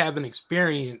 and they haven't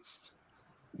experienced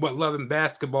what Love and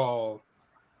Basketball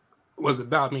was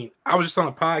about. I mean, I was just on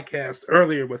a podcast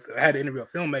earlier I had to interview a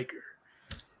filmmaker,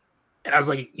 and I was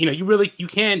like, you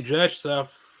can't judge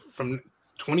stuff from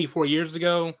 24 years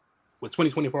ago with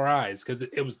 2024 eyes, because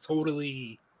it was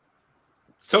totally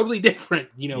different,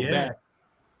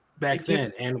 back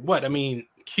then. And what I mean,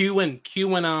 Q and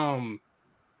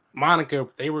Monica,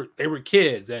 they were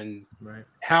kids, and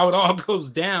how it all goes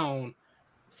down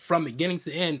from beginning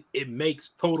to end, it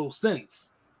makes total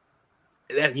sense.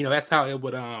 That's how it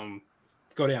would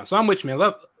go down. So I'm with you, man.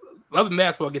 Love and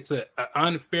Basketball gets a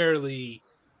unfairly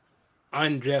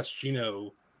unjust,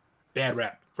 bad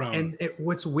rap from. And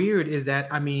what's weird is that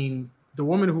the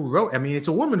woman who wrote, it's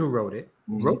a woman who wrote it,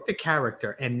 wrote the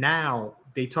character, and now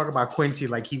they talk about Quincy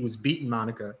like he was beating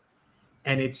Monica.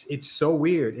 And it's so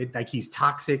weird. Like he's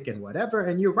toxic and whatever.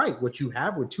 And you're right. What you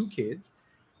have with two kids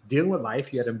dealing with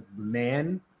life. You had a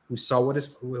man who saw what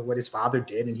his father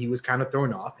did, and he was kind of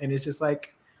thrown off. And it's just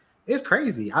like, it's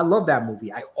crazy. I love that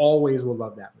movie. I always will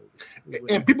love that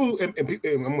movie. And people, and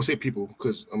I'm gonna say people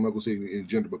because I'm not gonna say in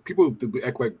gender, but people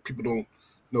act like people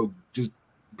don't just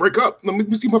break up. No,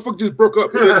 this motherfucker just broke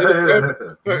up.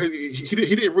 He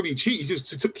didn't really cheat. He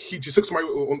just took somebody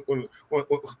on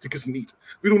to get some meat.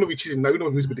 We don't know if he cheated. Now we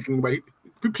don't know if he's been taking anybody.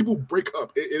 People break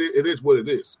up. It is what it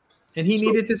is. And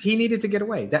he needed to get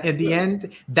away. That at the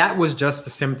end, that was just a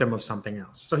symptom of something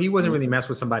else. So he wasn't really messed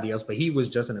with somebody else, but he was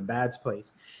just in a bad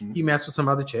place. He messed with some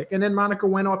other chick, and then Monica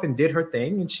went off and did her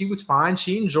thing, and she was fine.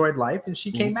 She enjoyed life, and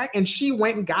she came back, and she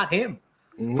went and got him.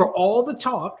 For all the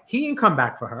talk, he didn't come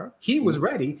back for her. He was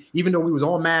ready, even though we was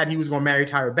all mad he was going to marry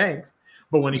Tyra Banks.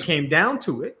 But when it came down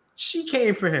to it, she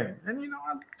came for him. And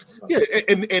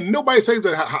and nobody says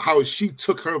that how she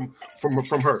took him from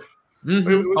her.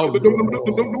 Nobody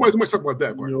talk about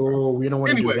that. No, we don't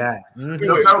want to do that.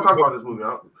 Anyway, talk about this movie.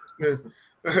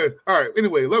 All right.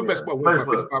 Anyway, Love and Basketball won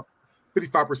by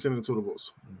 55% of the total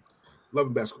votes. Love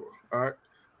and Basketball. All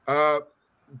right.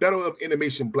 Battle of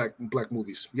Animation black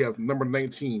movies. We have number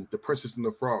 19, The Princess and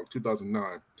the Frog,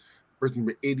 2009. Verse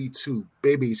number 82,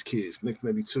 Baby's Kids,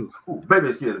 1992.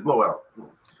 Baby's Kids, blowout.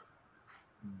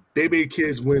 Baby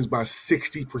Kids wins by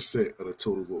 60% of the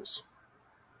total votes.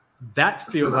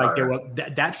 That feels like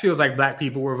that feels like black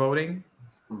people were voting.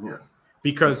 Yeah.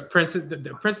 Because Princess and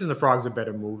the Frog is a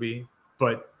better movie,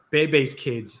 but Bebe's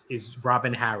Kids is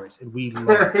Robin Harris, and we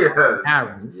love Robin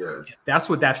Harris. Yes. That's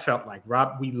what that felt like.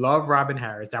 We love Robin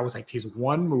Harris. That was like his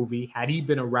one movie. Had he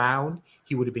been around,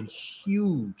 he would have been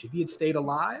huge. If he had stayed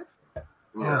alive.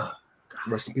 Yeah.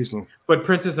 Rest in peace, though. But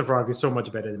Princess and the Frog is so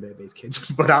much better than Bebe's Kids.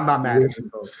 But I'm not mad at his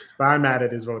vote. But I'm mad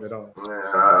at his vote at all.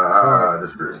 I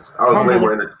disagree. I was way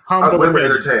more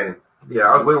entertained. Yeah,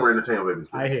 I was way more entertained with Baby's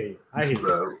Kids. I hate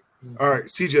you. All right,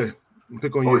 CJ,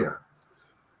 pick on you. Oh, yeah.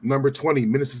 Number 20,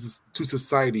 Menace to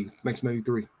Society,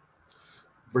 1993.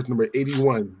 Verse number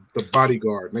 81, The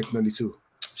Bodyguard, 1992.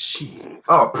 Shit.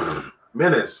 Oh,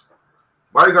 Menace.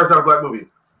 Bodyguard's not a black movie.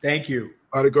 Thank you.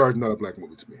 Bodyguard's not a black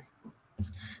movie to me.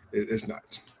 It's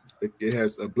not. It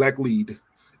has a black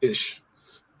lead-ish.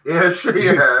 Yeah, sure,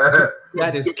 yeah.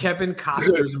 That is Kevin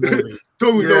Costner's movie.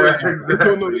 Don't know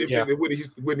if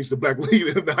Whitney's the black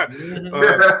lead or not.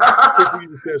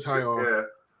 Says hi on. Yeah.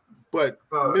 But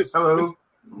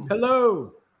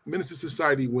Hello. Menace to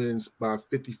Society wins by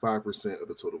 55% of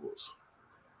the total votes.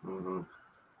 Mm-hmm.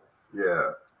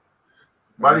 Yeah.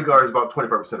 Bodyguard is about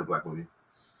 25% of black movie.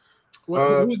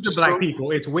 Who's the black people?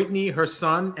 It's Whitney, her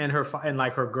son, and her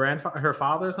grandfather, her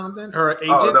father, or something. Her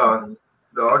agent. Oh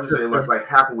no, I was just saying like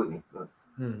half of Whitney.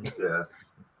 Yeah.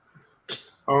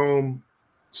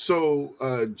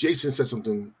 So Jason said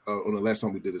something on the last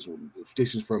time we did this one.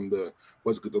 Jason's from the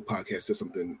What's Good Though podcast said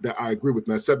something that I agree with.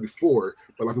 And I said before,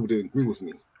 but a lot of people didn't agree with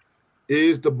me.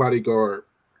 Is The Bodyguard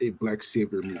a black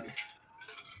savior movie?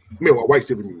 A white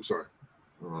savior movie, sorry.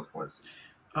 Black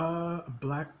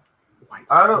white.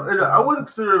 I wouldn't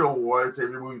consider it a white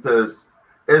savior movie because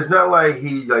it's not like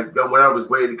he went out of his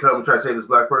way to come and try to save this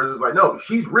black person. It's like, no,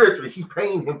 she's rich and she's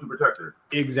paying him to protect her.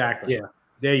 Exactly. Yeah.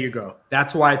 There you go.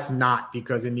 That's why it's not,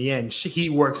 because in the end, he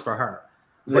works for her.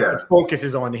 But the focus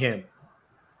is on him.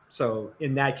 So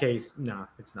in that case, no,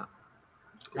 it's not.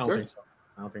 I don't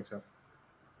think so.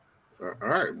 All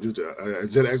right. I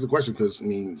just asked the question because,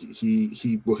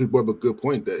 he brought up a good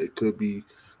point that it could be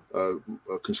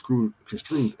construed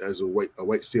as a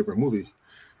white savior movie.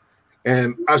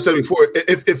 And I've said before,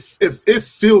 if it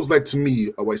feels like to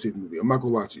me a white savior movie, I'm not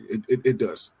gonna lie to you, it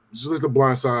does. Just like The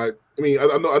Blind Side.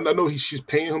 I know she's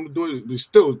paying him to do it. But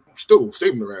still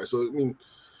saving her ass. So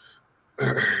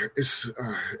it's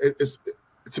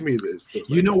to me it is.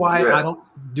 You know why I don't?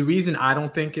 The reason I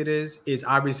don't think it is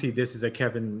obviously this is a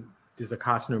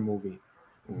Costner movie,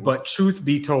 but truth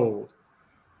be told,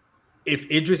 if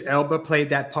Idris Elba played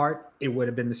that part, it would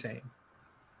have been the same.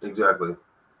 Exactly.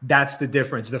 That's the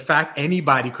difference. The fact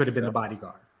anybody could have been the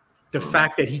bodyguard. The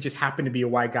fact that he just happened to be a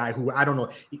white guy who, I don't know,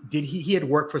 he had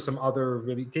worked for some other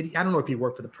I don't know if he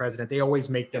worked for the president. They always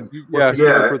make them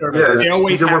they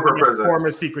always have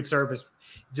former Secret Service,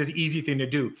 just easy thing to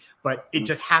do. But it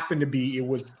just happened to be it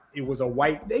was a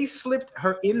white, they slipped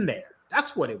her in there.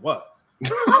 That's what it was.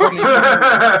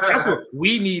 That's what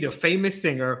we need, a famous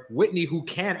singer, Whitney, who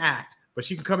can act, but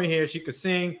she can come in here, she could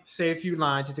sing, say a few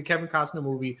lines. It's a Kevin Costner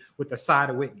movie with the side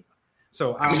of Whitney.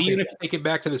 So even if you take it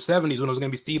back to the 70s when it was going to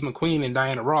be Steve McQueen and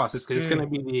Diana Ross, it's going to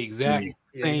be the exact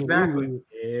same movie.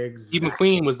 Exactly. Steve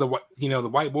McQueen was the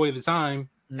white boy at the time,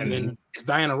 and then it's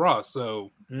Diana Ross.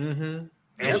 So and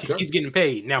she's getting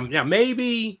paid now.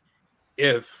 Maybe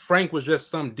if Frank was just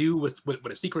some dude with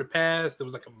a secret past that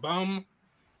was like a bum,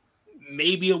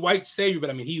 maybe a white savior.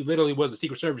 But he literally was a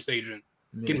Secret Service agent.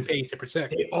 Getting paid to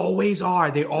protect. They always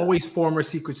are. They always former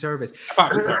Secret Service.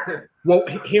 Well,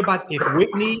 hear about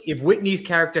if Whitney's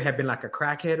character had been like a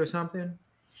crackhead or something,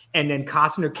 and then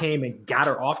Costner came and got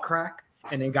her off crack,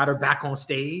 and then got her back on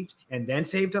stage, and then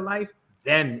saved her life,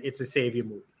 then it's a savior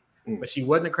movie. But she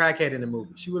wasn't a crackhead in the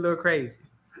movie. She was a little crazy,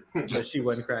 but she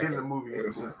wasn't crackhead in the movie.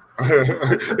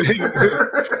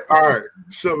 All right.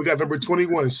 So we got number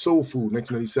 21, Soul Food,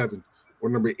 1997, or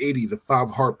number 80, The Five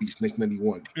Heartbeats,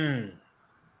 1991.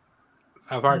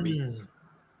 Five Heartbeats.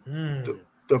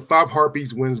 The Five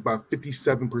Heartbeats wins by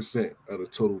 57% of the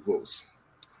total votes.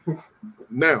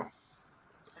 Now,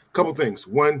 a couple things.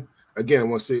 One, again, I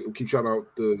want to keep shout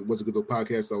out the What's a Good Though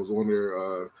podcast. I was on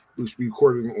there. We was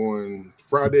recording on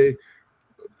Friday.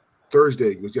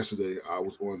 Thursday was yesterday. I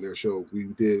was on their show.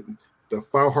 We did the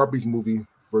Five Heartbeats movie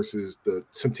versus the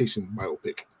Temptation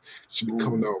biopic. Should be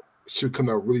coming out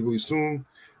really, really soon.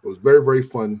 It was very, very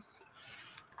fun.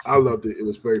 I loved it. It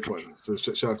was very fun. So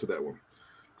shout out to that one.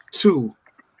 2,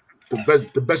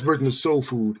 the best version of Soul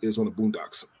Food is on the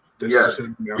Boondocks. Yes.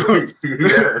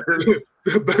 The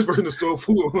best version of Soul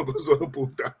Food is on the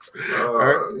Boondocks. All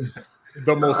right.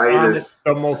 The most honest,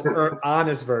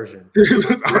 honest version.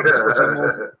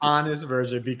 The most honest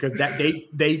version, because that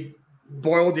they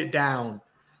boiled it down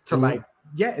to like,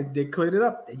 yeah, they cleared it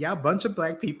up. Yeah, a bunch of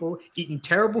black people eating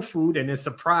terrible food and then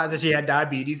surprised that she had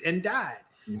diabetes and died.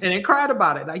 And then cried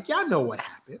about it. Like, y'all know what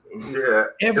happened. Yeah.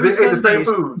 Every Sunday,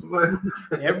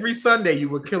 every Sunday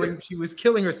she was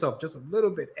killing herself just a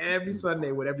little bit every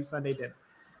Sunday with every Sunday dinner.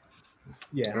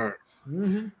 Yeah. All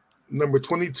right. Number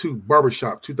 22,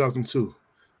 Barbershop, 2002.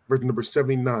 Version number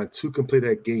 79, To Complete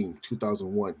That Game,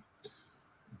 2001.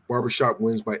 Barbershop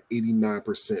wins by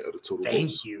 89% of the total votes.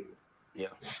 Thank you. Yeah.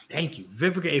 Thank you.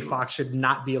 Vivica A. Fox should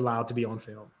not be allowed to be on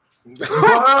film.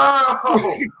 Wow!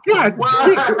 God,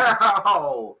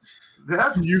 wow!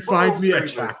 That's you find me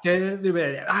attractive?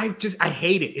 I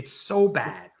hate it. It's so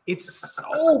bad. It's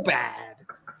so bad.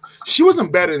 She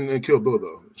wasn't bad in Kill Bill,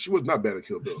 though. She was not bad at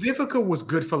Kill Bill. Vivica was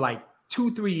good for like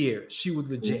 2-3 years. She was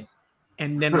legit.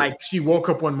 And then like she woke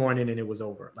up one morning and it was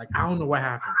over. Like, I don't know what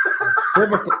happened.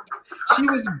 Vivica, she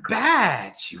was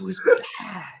bad. She was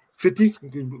bad. 50?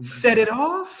 Set it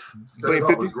off? Blame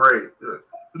 50? Great. Yeah.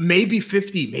 Maybe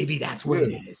 50. Maybe that's what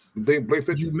it is. Blame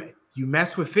 50? You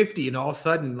mess with 50 and all of a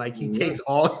sudden, like, he takes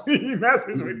all, he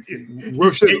messes with you.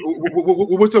 Real shit.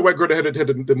 What's that white girl that had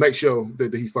the night show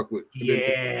that he fucked with?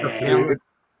 Yeah.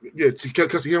 Yeah,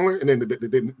 Kelsey Handler, and then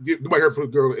nobody heard from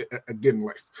the girl again in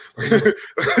life.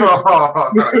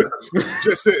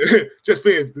 just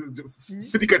saying,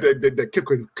 50 got that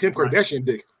Kim Kardashian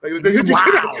dick. Like,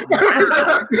 wow.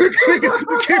 You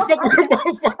can't fuck with them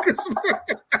motherfuckers, man.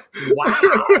 Wow.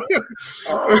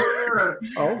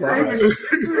 Oh, wow.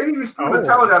 He was the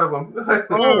talent out of him.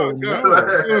 Oh, God.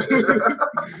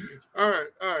 All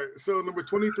right. So number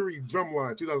 23,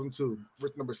 Drumline, 2002.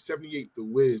 Verse number 78, The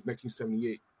Wiz,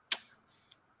 1978.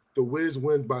 The Wiz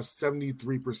wins by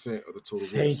 73% of the total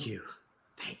votes. Thank you.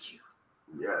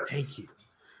 Yes. Thank you.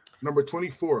 Number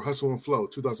 24, Hustle and Flow,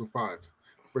 2005.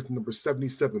 Verse number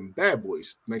 77, Bad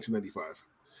Boys, 1995.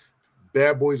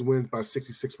 Bad Boys wins by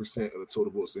 66% of the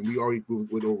total votes. And we already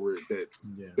went over it that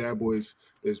Bad Boys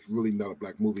is really not a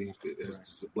black movie. It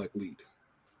has a black lead.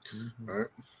 All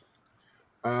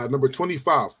right. Number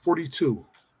 25, 42,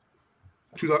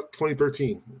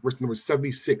 2013. Verse number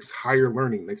 76, Higher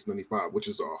Learning, 1995, which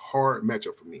is a hard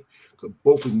matchup for me because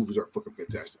both of the movies are fucking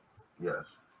fantastic. Yes.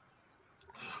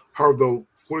 However, though,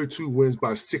 42 wins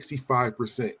by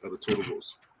 65% of the total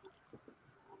votes.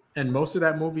 And most of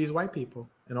that movie is white people.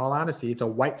 In all honesty, it's a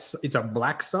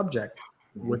black subject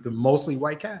with a mostly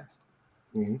white cast.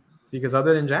 Because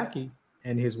other than Jackie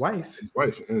and his wife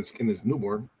and his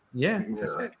newborn. Yeah.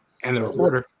 That's it. And the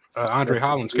reporter, Andre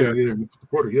Holland's character. Yeah, the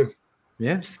reporter,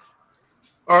 yeah.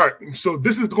 All right, so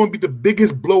this is going to be the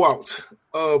biggest blowout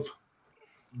of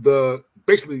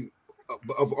basically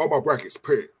all my brackets,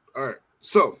 period. All right,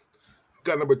 so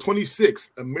got number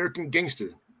 26, American Gangster,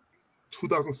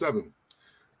 2007.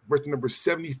 Versus number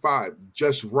 75,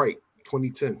 Just Right,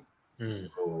 2010.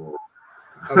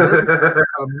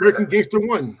 American Gangster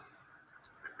won.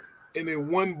 And it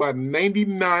won by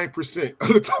 99% of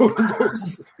the total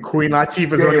votes. Queen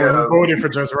Latifah's the only one who voted for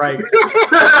Just Right.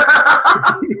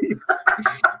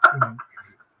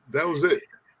 That was it.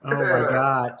 Oh my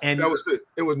God. And that was it.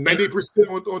 It was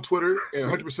 98% on Twitter and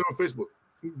 100% on Facebook.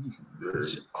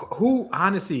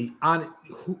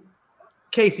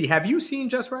 Casey, have you seen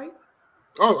Just Right?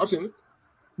 Oh, I've seen it.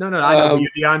 No, I know you,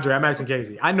 DeAndre. I'm asking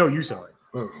Casey. I know you saw it.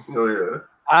 Oh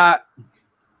yeah.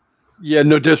 Yeah,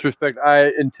 no disrespect.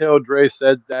 Until Dre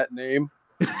said that name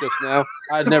just now,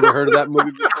 I'd never heard of that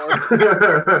movie before.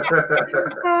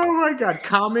 Oh my God,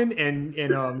 Common and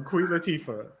Queen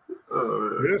Latifah.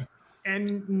 Yeah.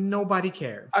 And nobody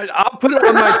cared. I'll put it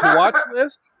on my to watch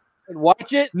list and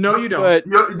watch it. No, you don't. But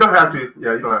you don't have to.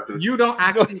 Yeah, you don't have to. You don't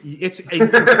actually. It's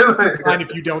fine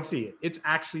if you don't see it. It's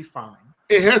actually fine.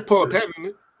 It has Paula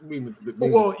Patton in it.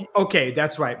 Well, okay,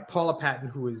 that's right. Paula Patton,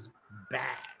 who is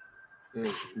bad.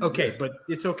 Okay, but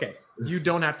it's okay. You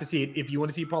don't have to see it. If you want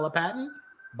to see Paula Patton,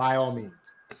 by all means.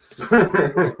 All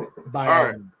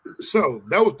right. So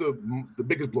that was the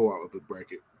biggest blowout of the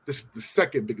bracket. This is the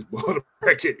second biggest blowout of the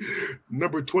bracket.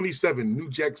 Number 27, New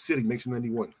Jack City,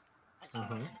 1991.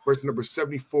 Versus number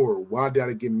 74, Why Did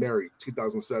I Get Married,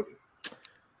 2007.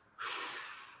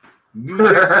 New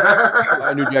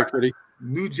Jack City.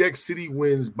 New Jack City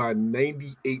wins by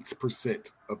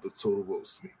 98% of the total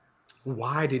votes.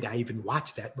 Why did I even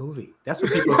watch that movie? That's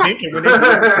what people are thinking when they see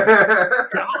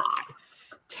it. God,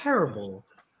 terrible.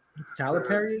 It's Tyler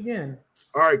Perry again.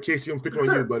 All right, Casey, I'm picking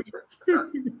on you, buddy.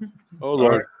 Oh,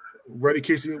 Lord. Right. Ready,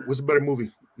 Casey? What's a better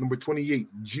movie? Number 28,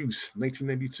 Juice,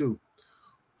 1992.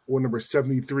 Or number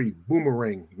 73,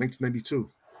 Boomerang, 1992.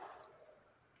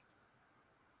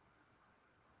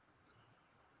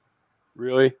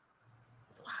 Really?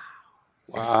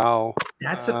 Wow.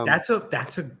 That's a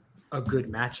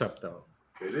good matchup though.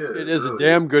 It is a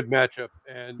damn good matchup,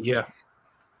 and Yeah.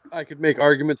 I could make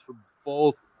arguments for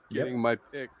both getting my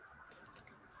pick.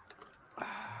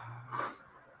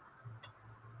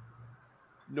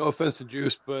 No offense to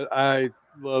Juice, but I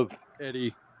love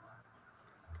Eddie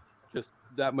just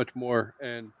that much more,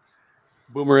 and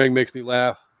Boomerang makes me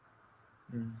laugh.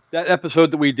 That episode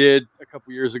that we did a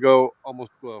couple years ago, a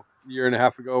year and a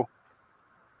half ago,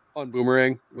 on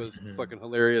Boomerang was fucking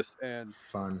hilarious and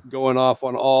fun. Going off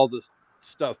on all this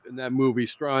stuff in that movie,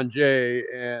 Strawn J,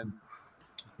 and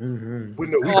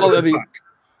all of the.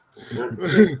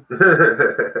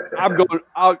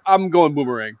 I'm going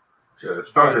Boomerang. Yeah,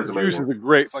 Juice is a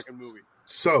great fucking movie.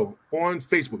 So on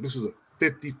Facebook, this was a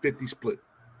 50-50 split.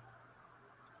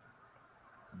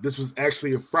 This was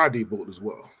actually a Friday vote as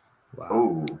well. Wow.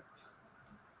 Oh.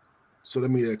 So that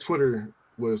means that Twitter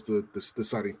was the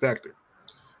deciding factor.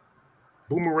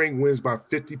 Boomerang wins by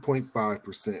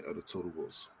 50.5% of the total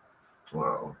votes.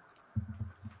 Wow.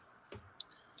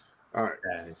 All right.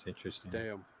 That is interesting.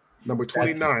 Damn. Number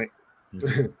 29.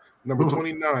 Number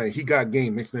 29, He Got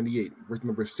Game, 1998. Versus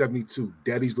number 72,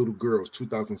 Daddy's Little Girls,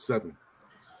 2007.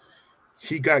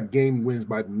 He Got Game wins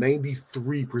by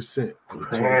 93%.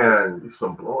 Man,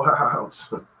 some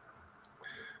blowouts.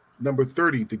 Number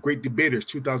 30, The Great Debaters,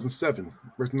 2007.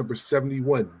 Versus number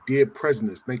 71, Dead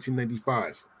Presidents,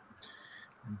 1995.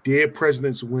 Dead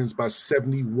Presidents wins by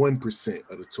 71%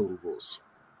 of the total votes.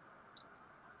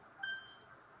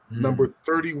 Number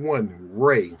 31,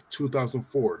 Ray,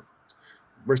 2004.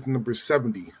 Versus number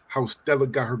 70, How Stella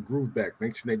Got Her Groove Back,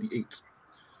 1998.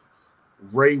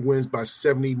 Ray wins by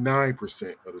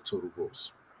 79% of the total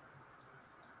votes.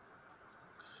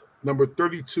 Number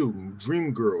 32,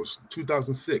 Dreamgirls,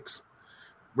 2006.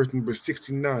 Versus number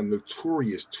 69,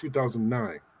 Notorious,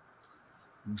 2009.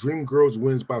 Dreamgirls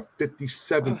wins by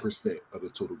 57% of the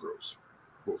total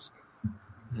votes.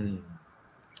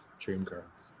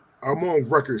 Dreamgirls. I'm on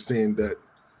record saying that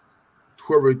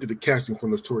whoever did the casting for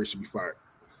Notorious should be fired.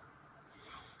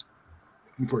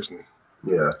 Me personally.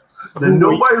 Yeah. Then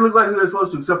nobody looked like he was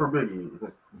supposed to except for Biggie.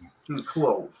 He was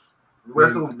close. The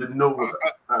rest of them didn't know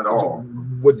at all.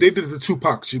 What they did to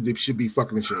Tupac should be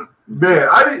fucking ashamed. Man,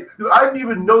 I didn't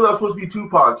even know that was supposed to be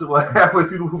Tupac till like halfway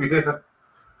through the movie.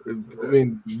 I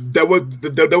mean, that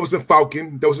wasn't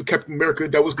Falcon, that was Captain America,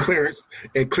 that was Clarence,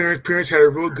 and Clarence's parents had a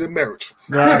real good marriage.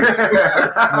 All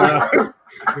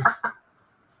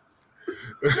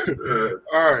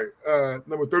right,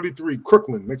 number 33,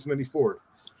 Crooklyn, 1994.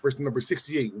 First number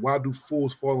 68, Why Do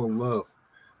Fools Fall in Love,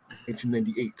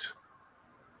 1998.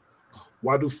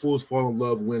 Why Do Fools Fall in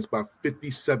Love wins by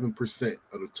 57%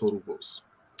 of the total votes.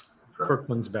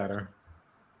 Crooklyn's better.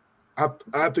 I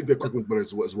think that Crooklyn's better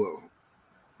as well.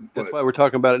 That's why we're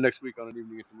talking about it next week on An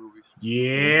Evening at the Movies.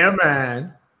 Yeah,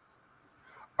 man.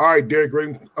 All right, Derek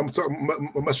Green, I'm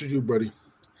messaging you, buddy.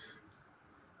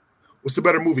 What's the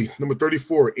better movie? Number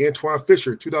 34, Antoine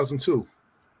Fisher, 2002.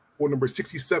 Or number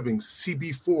 67,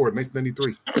 CB4,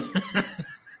 1993.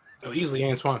 Oh, easily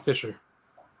Antoine Fisher.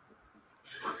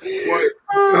 What?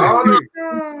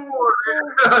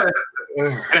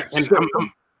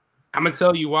 I'm gonna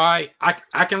tell you why. I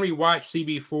can rewatch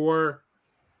CB4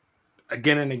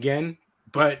 again and again,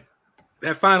 but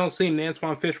that final scene in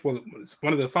Antoine Fisher was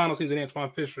one of the final scenes in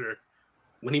Antoine Fisher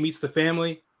when he meets the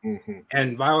family,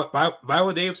 and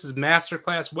Viola Davis's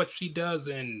masterclass, what she does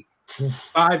in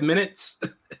 5 minutes,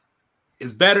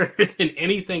 is better than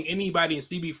anything anybody in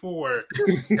CB4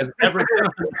 has ever done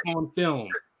on film.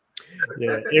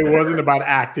 Yeah, it wasn't about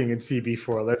acting in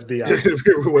CB4. Let's be honest.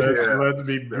 Let's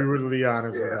be brutally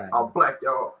honest with that. I'm black,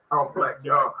 y'all. I'm black,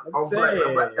 y'all. I'm black,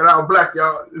 and I'm black,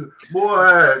 y'all.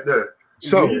 Boy,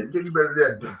 so get you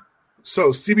better than that.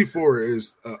 So CB4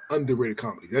 is an underrated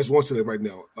comedy. That's one saying right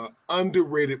now.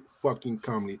 Underrated fucking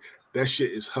comedy. That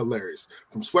shit is hilarious.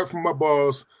 From Sweat From My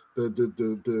Balls,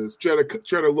 the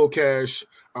Strata Low Cash,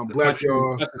 I'm Black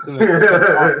Y'all,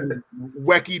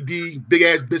 Wacky D, Big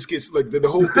Ass Biscuits, like the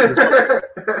whole thing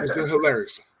is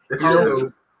hilarious.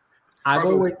 I've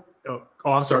always.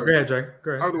 I'm sorry. Go ahead, Drake.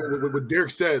 Go ahead. What Derek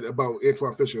said about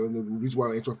Antoine Fisher, and the reason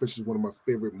why Antoine Fisher is one of my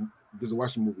favorite Disney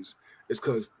watching movies, is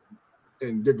because,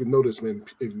 and Derek know this, man.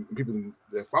 People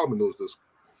that follow me knows this.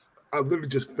 I literally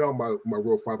just found my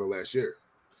royal father last year,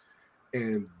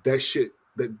 and that shit,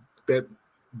 that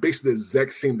basically the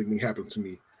exact same thing happened to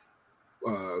me.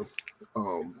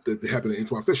 That happened to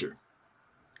Antoine Fisher.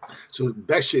 So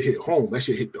that shit hit home. That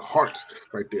shit hit the hearts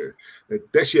right there.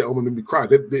 That shit almost made me cry.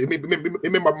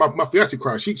 It made my fiance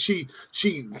cry. She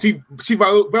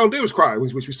Val Davis cried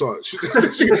when we saw it.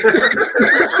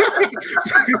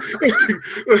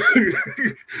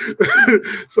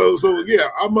 So yeah,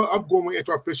 I'm going with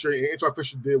Antwon Fisher, and Antwon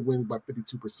Fisher did win by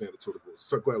 52% of total votes.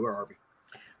 So go ahead, Harvey.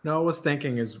 No, I was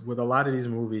thinking is with a lot of these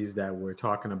movies that we're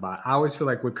talking about, I always feel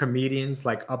like with comedians,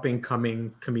 like up and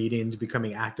coming comedians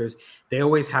becoming actors, they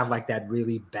always have like that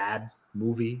really bad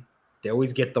movie. They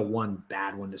always get the one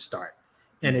bad one to start.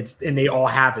 And they all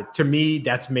have it. To me,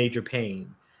 that's Major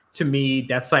Pain. To me,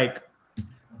 that's like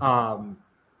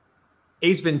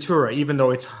Ace Ventura, even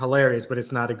though it's hilarious, but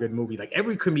it's not a good movie. Like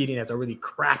every comedian has a really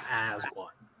crap ass one.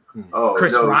 Oh,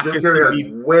 Chris no, Rock is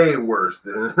way worse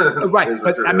than right.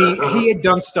 But I mean, he had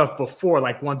done stuff before,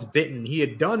 like Once Bitten. He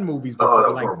had done movies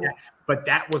before, like that. But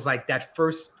that was like that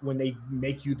first when they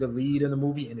make you the lead in the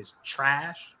movie and it's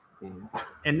trash.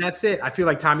 And that's it. I feel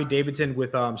like Tommy Davidson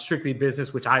with Strictly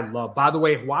Business, which I love. By the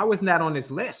way, why wasn't that on this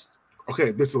list?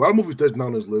 Okay, there's a lot of movies that's not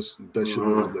on this list that should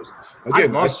be on this list.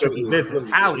 Again, I love Strictly Business.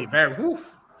 Halle Berry.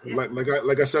 Woof.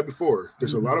 Like I said before,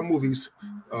 there's a lot of movies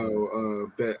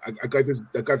that I got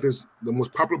this the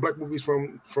most popular black movies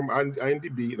from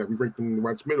IMDb that we ranked in the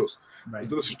Rotten Tomatoes. Right.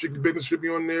 So Strictly Business should be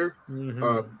on there.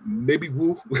 Maybe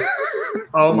Woo.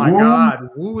 Oh my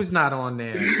God, Woo is not on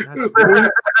there.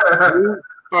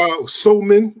 Soul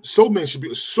Men should be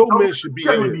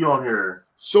on here.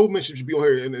 Soul Men should be on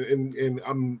here, and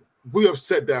I'm really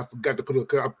upset that I forgot to put it.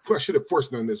 I should have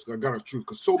forced on this. I got the truth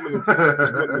because Soul Men is one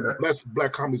of the best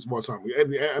black comedies of all time.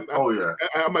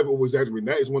 I might be over exaggerating.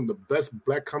 That is one of the best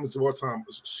black comedies of all time.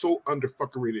 It's so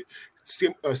under-fucking-rated.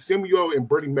 Samuel and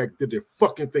Bernie Mac did their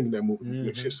fucking thing in that movie.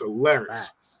 It's just hilarious.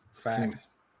 Facts.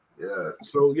 Yeah.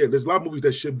 So yeah, there's a lot of movies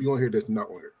that should be on here that's not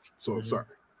on here. So sorry.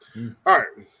 All right.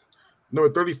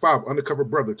 Number 35, Undercover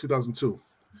Brother, 2002.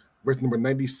 Verse number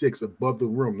 96, Above the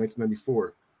Rim,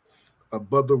 1994.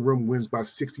 Above the Rim wins by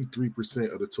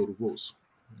 63% of the total votes.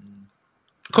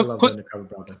 Quick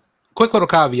little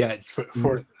caveat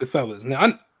for the fellas.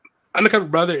 Now, Undercover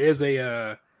Brother is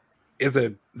a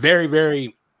very,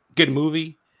 very good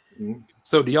movie.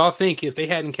 So do y'all think if they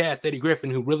hadn't cast Eddie Griffin,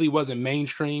 who really wasn't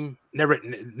mainstream, never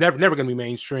going to be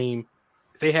mainstream,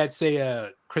 if they had,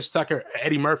 say, Chris Tucker,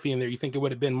 Eddie Murphy in there, you think it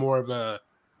would have been more of a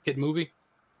hit movie?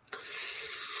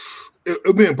 It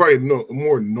would be probably a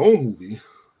more known movie.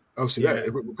 I'll say that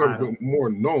it would probably be more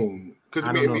known because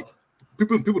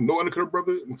people know Undercover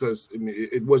Brother because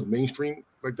it was mainstream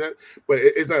like that, but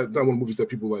it's not one of the movies that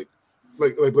people like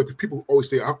people always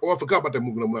say. I forgot about that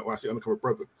movie when I say Undercover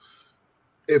Brother.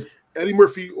 If Eddie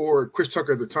Murphy or Chris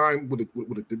Tucker at the time would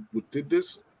did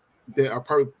this, then I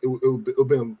probably it would have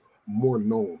been more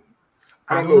known.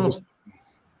 I don't know.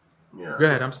 Go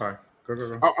ahead. I'm sorry.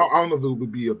 Go. I don't know if it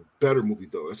would be a better movie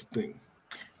though. That's the thing.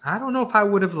 I don't know if I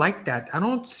would have liked that. I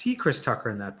don't see Chris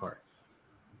Tucker in that part.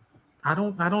 I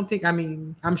don't think. I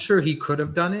mean, I'm sure he could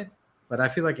have done it, but I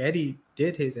feel like Eddie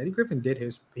Griffin did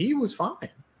his. He was fine.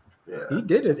 Yeah, he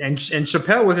did his. And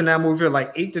Chappelle was in that movie for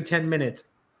like 8 to 10 minutes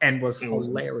and was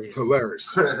hilarious.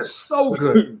 So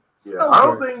good. Yeah, I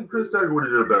don't think Chris Tucker would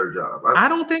have done a better job. I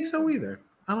don't think so either.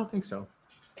 I don't think so.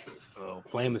 Oh,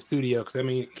 blame the studio because I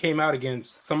mean, it came out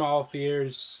against Some of All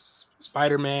Fears,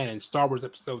 Spider-Man, and Star Wars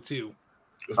Episode 2.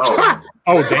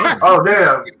 Oh damn! Oh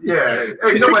damn! Yeah.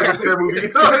 Hey, nobody can see that movie.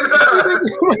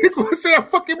 You gonna see that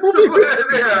fucking movie?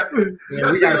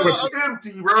 Yeah, we gotta put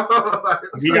empty, bro.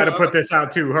 We gotta put this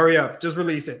out too. Hurry up! Just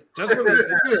release it. A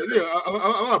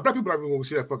lot of black people don't even want to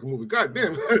see that fucking movie. God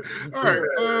damn! All right.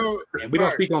 We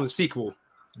don't speak on the sequel.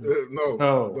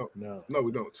 No,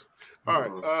 we don't. All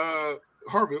right.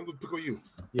 Harvey, I'm gonna pick on you.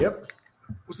 Yep.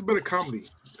 What's the better comedy?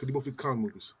 Because they both are comedy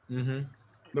movies.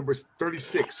 Number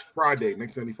 36, Friday,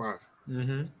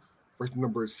 1995. First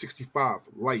number 65,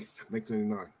 Life,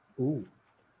 1999. Ooh.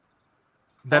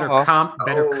 Better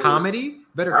comedy?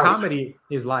 Better comedy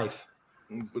is Life.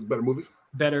 Better movie?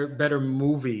 Better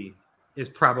movie is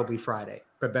probably Friday.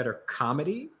 But better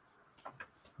comedy?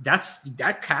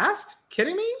 That cast?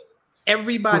 Kidding me?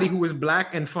 Everybody who was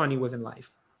black and funny was in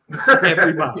Life.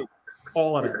 Everybody.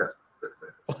 All of them.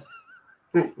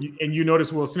 And you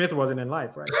notice Will Smith wasn't in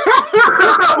Life, right?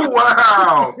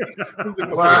 Wow.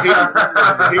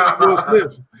 Will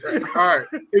Smith. All right.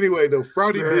 Anyway, though,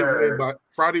 Friday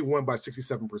won by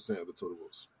 67% of the total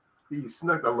votes. He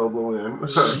snuck a logo in.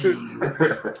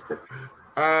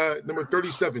 Number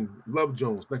 37, Love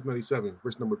Jones, 1997.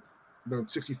 Versus number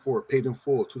 64, Paid in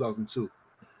Full, 2002.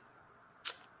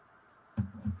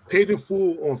 Paid in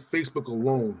Full on Facebook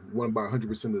alone won by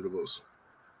 100% of the votes.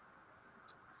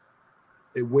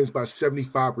 It wins by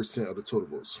 75% of the total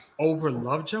votes. Over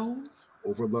Love Jones?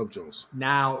 Over Love Jones.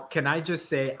 Now, can I just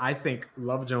say, I think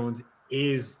Love Jones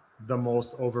is the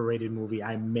most overrated movie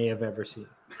I may have ever seen.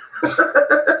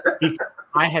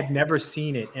 I had never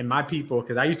seen it, and my people,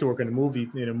 because I used to work in a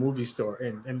movie store,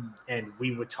 and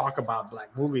we would talk about black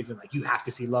movies, and like, you have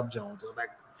to see Love Jones,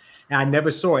 and I never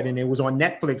saw it, and it was on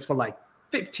Netflix for like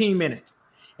 15 minutes,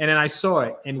 and then I saw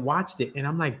it and watched it, and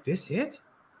I'm like, this it?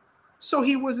 So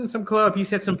he was in some club, he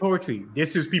said some poetry.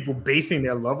 This is people basing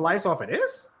their love lives off of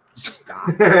this? Stop.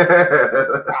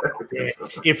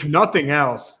 If nothing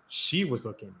else, she was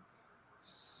looking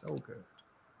so good.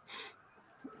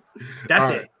 That's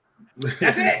it.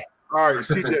 That's it. All right,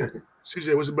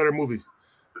 CJ, what's a better movie?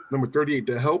 Number 38,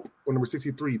 The Help, or number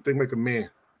 63, Think Like a Man?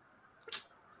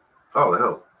 Oh, The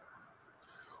Help.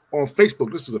 On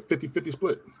Facebook, this is a 50-50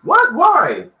 split. What?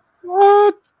 Why?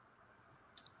 What?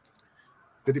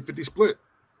 50-50 split.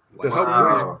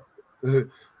 Wow. The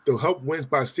Help wins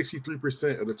by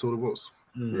 63% of the total votes.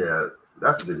 Yeah,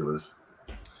 that's ridiculous.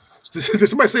 Did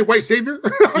somebody say white savior?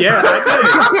 Yeah,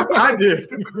 I did.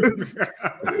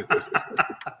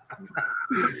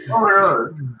 Oh my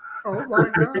god! Oh my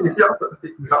god!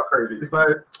 y'all crazy. All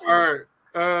right.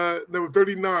 Number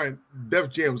 39, Def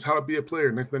Jam's How to Be a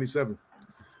Player, 1997.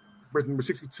 Number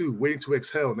 62, Waiting to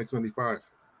Exhale, 1995.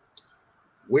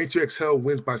 Waiting to Exhale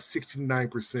wins by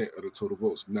 69% of the total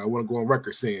votes. Now I want to go on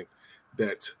record saying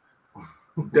that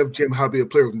Def Jam How to Be a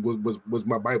Player was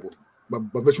my Bible. My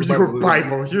Bible.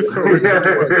 You're so it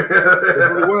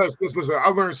was. Listen, I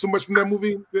learned so much from that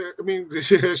movie. I mean, that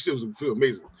shit was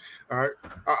amazing. All right,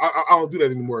 I don't do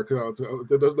that anymore because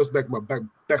that's back in my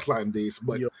backsliding days.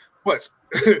 But it was.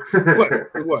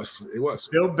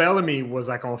 Bill Bellamy was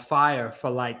like on fire for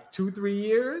like 2-3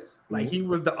 years. Like he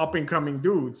was the up and coming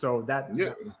dude. So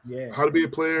yeah. How to Be a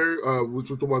Player. Which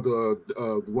was about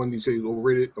the one you say is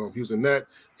overrated. He was in that.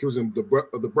 He was in the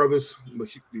Brothers. He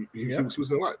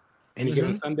was in a lot. Any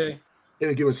given Sunday.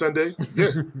 Any given Sunday,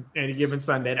 yeah. Any given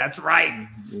Sunday, that's right.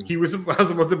 I was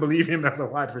supposed to believe him as a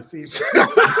wide receiver.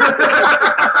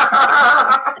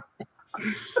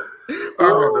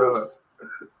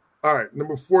 All right,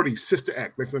 number 40, Sister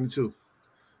Act, 1992.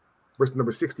 Versus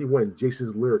number 61,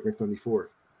 Jason's Lyric, 1994.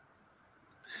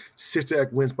 Sister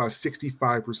Act wins by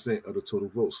 65% of the total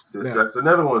votes. That's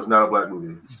another one's not a black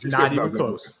movie. Not even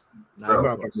close.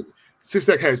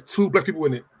 Sister Act has 2 black people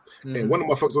in it, and one of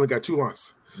my fuckers only got 2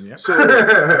 lines. Yep. So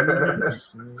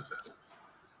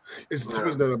it's not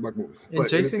a black movie. And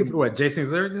Jason's Lyric?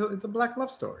 It's a black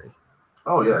love story.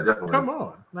 Oh yeah, definitely. Come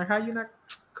on, like how you not?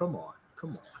 Come on.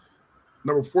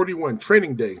 Number 41,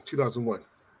 Training Day, 2001.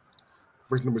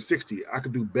 Verse number 60, I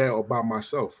Could Do Bad All By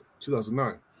Myself,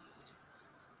 2009.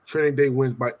 Training Day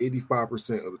wins by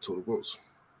 85% of the total votes.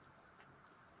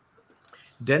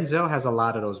 Denzel has a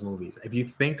lot of those movies. If you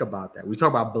think about that, we talk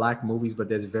about black movies, but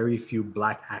there's very few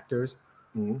black actors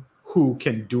who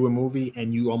can do a movie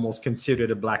and you almost consider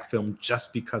it a black film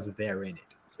just because they're in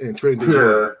it. And Training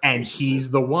Day, and he's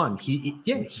the one.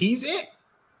 He's it.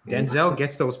 Denzel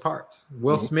gets those parts.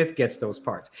 Will Smith gets those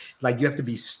parts. Like you have to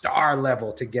be star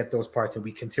level to get those parts, and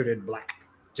we consider it black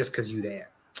just because you're there.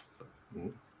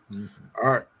 All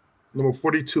right, number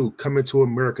 42, Coming to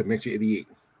America, 1988.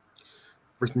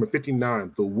 Verse number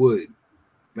 59, The Wood,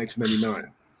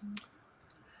 1999.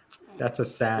 That's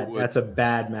a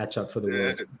bad matchup for The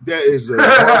Wood. That is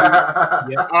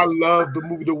I love the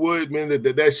movie The Wood, man.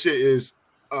 That shit is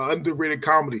underrated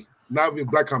comedy. Not even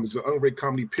black comedy, it's an underrated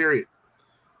comedy, period.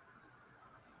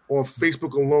 On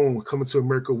Facebook alone, Coming to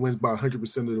America wins by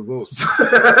 100% of the votes.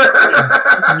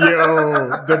 Yo,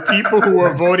 the people who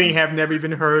are voting have never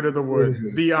even heard of The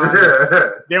Wood. Be honest.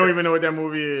 They don't even know what that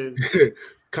movie is.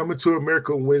 Coming to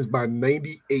America wins by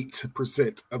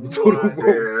 98% of the total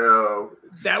votes.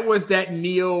 That was that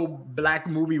neo-black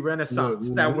movie renaissance.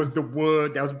 That was The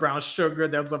Wood. That was Brown Sugar.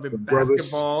 That was Love and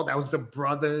Basketball. That was The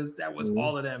Brothers. That was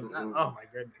all of them. Oh, my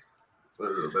goodness.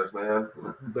 Best Man.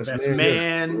 Best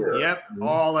Man. Yeah. Yep,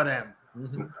 all of them.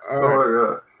 Oh my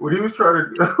god! When he was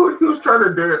trying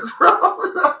to dance,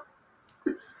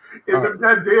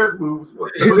 that dance moves.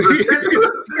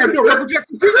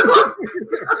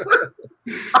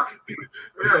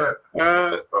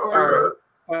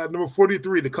 Number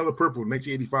 43, The Color Purple,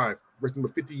 1985. Verse number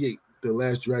 58, The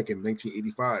Last Dragon,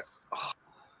 1985.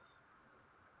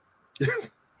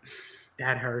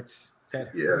 That hurts. Yeah,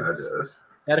 it does.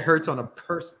 That hurts on a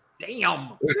person.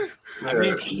 Damn. I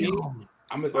mean, damn.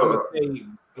 I'm gonna say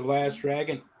The Last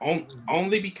Dragon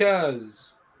only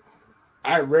because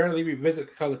I rarely revisit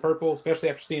The Color Purple, especially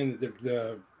after seeing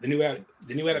the new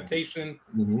adaptation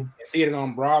and seeing it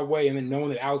on Broadway, and then knowing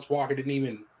that Alice Walker didn't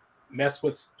even mess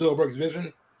with Spielberg's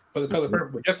vision for The Color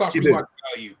Purple. But just off rewatch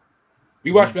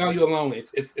value alone,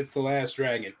 it's The Last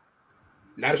Dragon.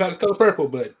 Not about The Color Purple,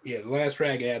 but yeah, The Last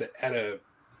Dragon out of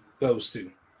those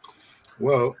two.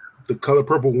 Well, The Color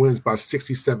Purple wins by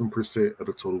 67% of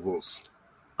the total votes.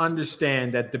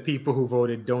 Understand that the people who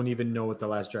voted don't even know what The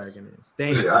Last Dragon is.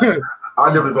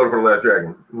 I never voted for The Last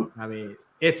Dragon. I mean,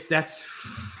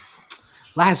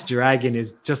 Last Dragon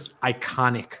is just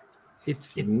iconic.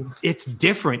 It's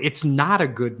different. It's not a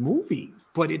good movie,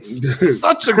 but it's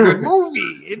such a good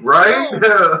movie. Right?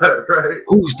 Right.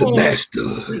 Who's the master?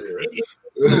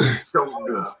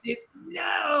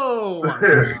 No.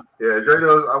 Yeah, Dre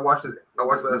knows. I watched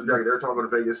Last Dragon every time I go to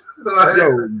Vegas.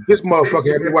 Yo, this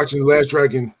motherfucker had me watching The Last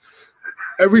Dragon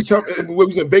every time. When we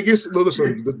was in Vegas,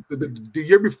 listen, the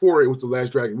year before it was The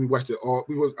Last Dragon. We watched it all.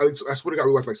 I swear to God,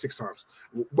 we watched like 6 times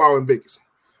while in Vegas.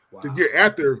 Wow. The year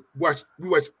after, we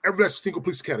watched every last single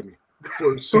Police Academy.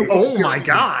 For some oh my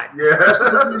God! Yeah, this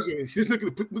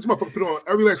motherfucker put on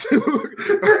every last. All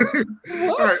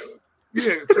right.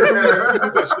 Yeah,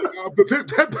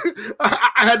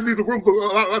 I had to leave the room for a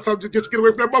lot of time just get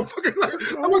away from that motherfucker. Like,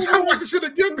 I'm gonna try to watch this shit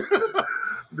again.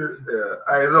 Yeah,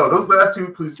 I know those last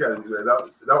 2 Police Academies, man.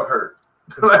 That would hurt.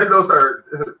 Like those hurt.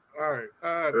 All right,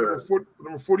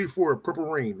 number 44, Purple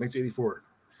Rain, 1984.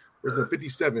 Number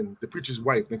 57, The Preacher's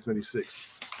Wife, 1996.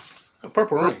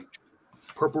 Purple Rain.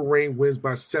 Purple Rain wins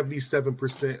by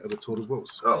 77% of the total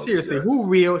votes. Oh, seriously, who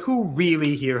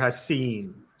really here has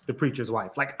seen The Preacher's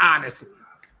Wife? Like, honestly.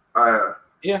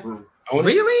 Yeah.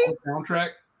 Really? Soundtrack?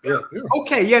 Yeah.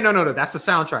 Okay, yeah, no. That's the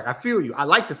soundtrack. I feel you. I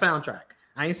like the soundtrack.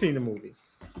 I ain't seen the movie.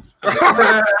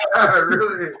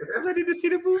 Really? Ready to see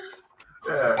the movie?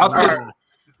 Yeah.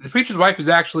 The Preacher's Wife is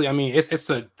actually, I mean,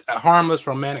 it's a harmless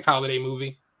romantic holiday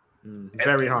movie.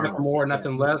 Very harmless. Nothing more,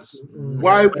 nothing less.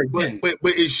 Why? But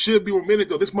it should be romantic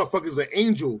though. This motherfucker is an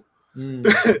angel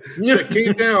that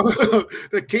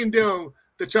came down.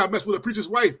 The child messed with a preacher's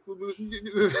wife.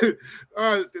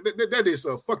 That is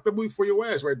a fuck the movie for your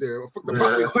ass right there. Fuck the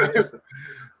movie for your ass.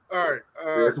 All right.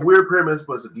 It's a weird premise,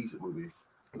 but it's a decent movie.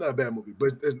 Not a bad movie,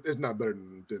 but it's not better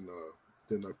than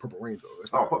Purple Rain though.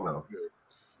 That's fuck no. Good.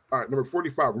 All right, number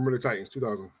 45, Remember the Titans,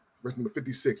 2000. Versus number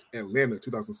 56, Atlanta,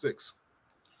 2006.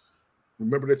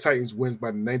 Remember the Titans wins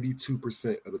by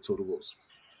 92% of the total votes.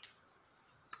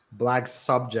 Black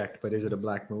subject, but is it a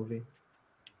black movie?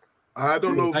 I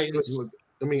don't know. I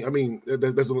mean,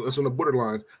 that's on the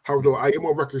borderline. However, I am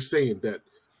on record saying that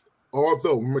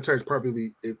although Remember the Titans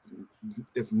probably,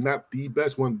 if not the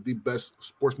best, one of the best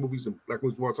sports movies and black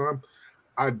movies of all time,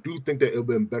 I do think that it would have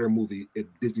been a better movie if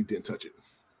Disney didn't touch it.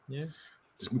 Yeah.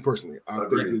 Just me personally,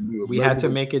 we had to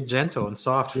make it gentle and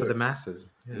soft for the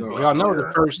masses. Yeah. No, y'all know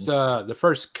the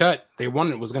first cut they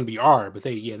wanted was going to be R, but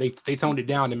they toned it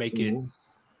down to make it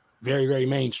very, very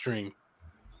mainstream.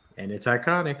 And it's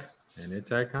iconic.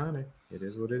 It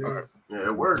is what it is. Right. Yeah,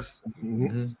 it works.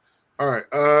 Mm-hmm. All right.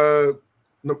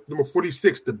 Number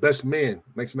 46, The Best Man,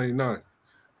 1999.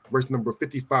 Verse number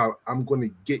 55, I'm Gonna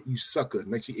Get You Sucker,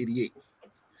 1988.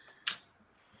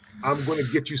 I'm Gonna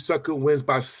Get You Sucker wins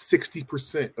by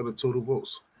 60% of the total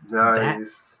votes.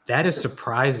 Nice. That is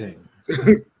surprising.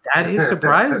 That is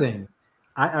surprising.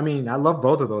 I mean, I love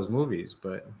both of those movies,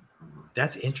 but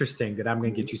that's interesting that I'm Gonna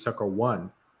Get You Sucker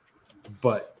won.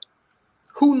 But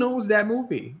who knows that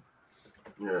movie?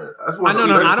 Yeah,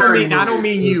 I don't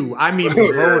mean you. I mean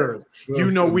the voters.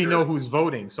 You know, we know who's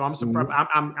voting, so I'm surprised.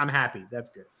 I'm happy. That's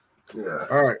good. Yeah.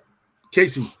 All right,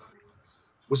 Casey,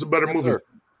 what's a better movie? Sir.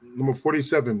 Number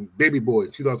 47, Baby Boy,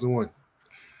 2001.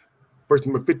 First,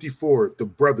 number 54, The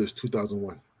Brothers,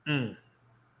 2001.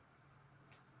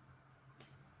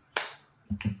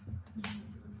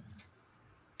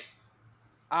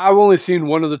 I've only seen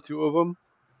one of the two of them,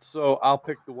 so I'll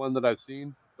pick the one that I've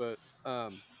seen. But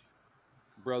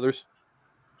Brothers.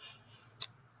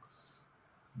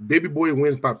 Baby Boy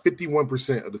wins by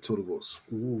 51% of the total votes.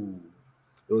 Ooh.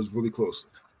 It was really close.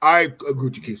 I agree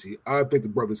with you, Casey. I think The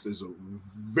Brothers is a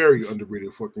very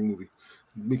underrated fucking movie.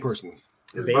 Me personally.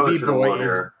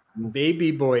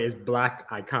 Baby Boy is black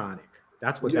iconic.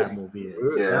 That's what that movie is.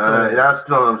 Yeah, that's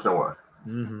no understand why.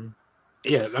 Mm-hmm.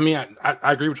 Yeah, I mean, I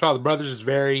agree with y'all. The Brothers is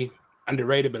very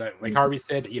underrated, but like Harvey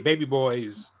said, Baby Boy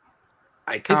is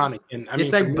iconic.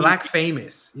 It's like black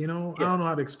famous. You know, I don't know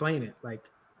how to explain it. Like.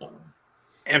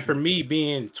 And for me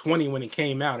being 20 when it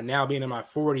came out and now being in my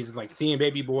 40s, like seeing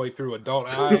Baby Boy through adult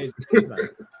eyes, like,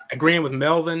 agreeing with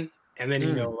Melvin. And then,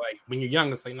 you know, like when you're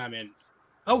young, it's like, nah, man,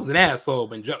 I was an asshole.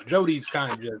 But Jody's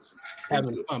kind of just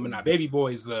having fun. But now Baby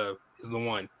Boy is the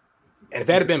one. And if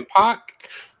that had been Pac,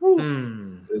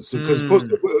 because supposed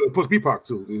to be Pac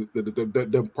too.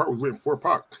 The part was written for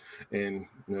Pac, and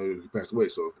he passed away.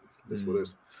 So that's what it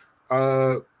is.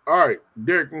 All right,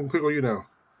 Derek, I'm pick on you now.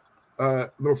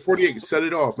 Number 48, Set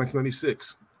It Off,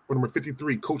 1996. Or number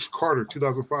 53, Coach Carter,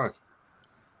 2005.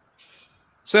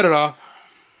 Set It Off.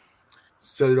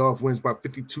 Set It Off wins by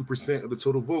 52% of the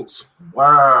total votes.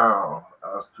 Wow,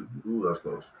 that's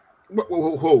close.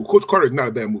 Whoa. Coach Carter is not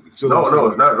a bad movie. So no,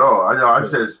 it's not at all. I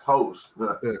just said it's post.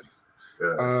 Yeah.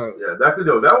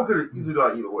 That one could have easily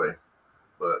gone either way.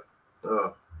 But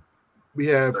we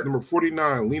have number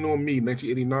 49, Lean On Me,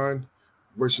 1989,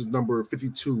 versus number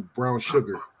 52, Brown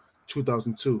Sugar,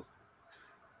 2002.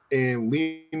 And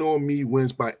Lean On Me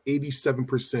wins by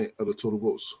 87% of the total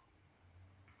votes.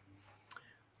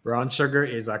 Brown Sugar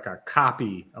is like a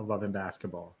copy of Love and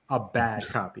Basketball. A bad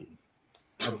copy.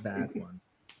 A bad one.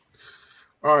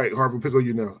 All right, Harvey, pick on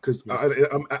you now. Because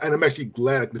I'm actually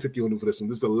glad I can pick you on for this one.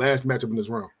 This is the last matchup in this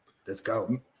round. Let's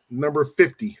go. Number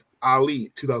 50,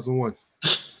 Ali, 2001.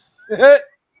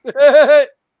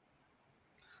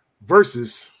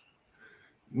 Versus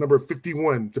number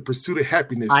 51, The Pursuit of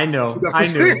Happiness. I knew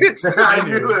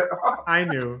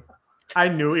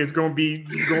it's gonna be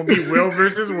Will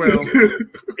versus Will.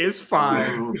 It's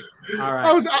fine. All right.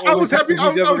 I was happy. I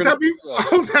was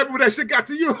happy when that shit got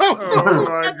to you. Oh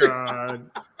my god.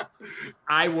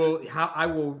 I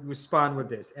will respond with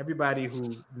this. Everybody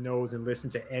who knows and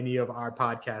listens to any of our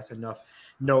podcasts enough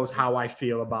knows how I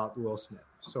feel about Will Smith.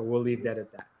 So we'll leave that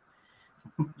at that.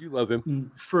 You love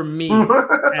him. For me,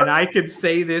 and I could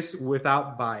say this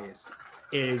without bias,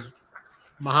 is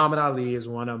Muhammad Ali is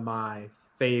one of my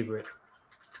favorite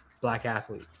black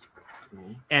athletes.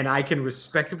 And I can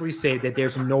respectably say that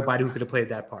there's nobody who could have played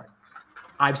that part.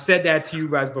 I've said that to you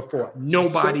guys before.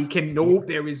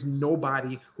 There is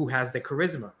nobody who has the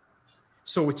charisma.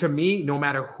 So to me, no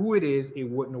matter who it is, it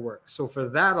wouldn't work. So for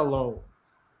that alone,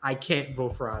 I can't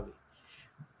vote for Ali.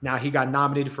 Now he got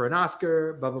nominated for an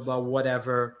Oscar, blah, blah, blah,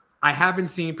 whatever. I haven't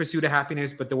seen Pursuit of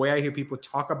Happiness, but the way I hear people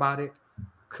talk about it,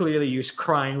 clearly you're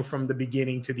crying from the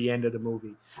beginning to the end of the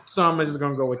movie. So I'm just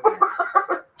going to go with that.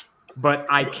 But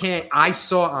I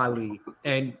saw Ali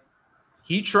and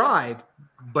he tried,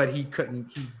 but he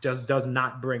couldn't. He just does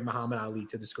not bring Muhammad Ali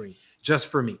to the screen. Just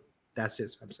for me. That's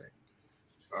just what I'm saying.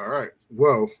 All right.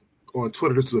 Well, on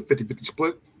Twitter, this is a 50-50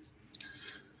 split.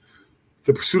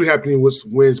 The Pursuit of Happiness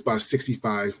wins by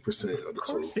 65% of the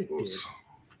total votes.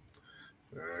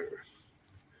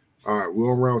 All right,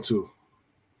 we're on round two.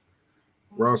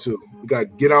 We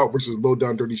got Get Out versus Low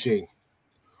Down Dirty Shame.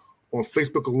 On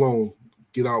Facebook alone,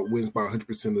 Get Out wins by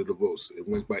 100% of the votes. It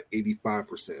wins by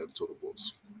 85% of the total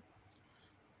votes.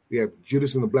 We have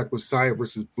Judas and the Black Messiah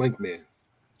versus Blank Man.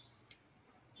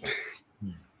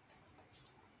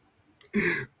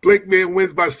 Blank Man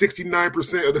wins by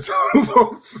 69% of the total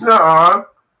votes. Nuh-uh.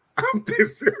 I'm dead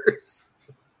serious.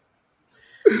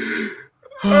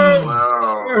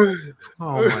 Wow.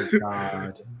 Oh my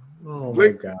god. Oh my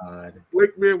god.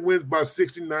 Blank Man wins by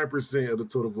 69% of the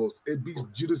total votes. It beats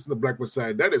Judas and the Black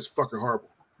Messiah. That is fucking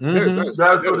horrible. That's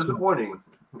so disappointing.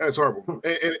 That's horrible.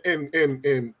 And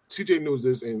CJ knows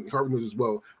this, and Harvey knows as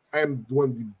well. I am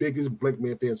one of the biggest Blank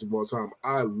Man fans of all time.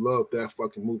 I love that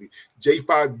fucking movie.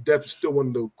 J5 Death is still one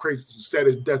of the craziest,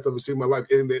 saddest deaths I've ever seen in my life.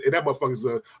 And that motherfucker's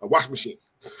a wash machine.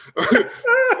 All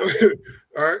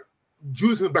right.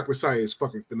 Judas and the Black Messiah is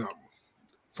fucking phenomenal.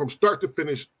 From start to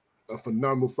finish, a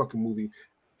phenomenal fucking movie.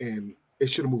 And it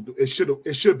should have moved. It should have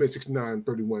been 69-31,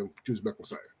 Judas and the Black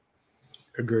Messiah.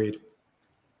 Agreed.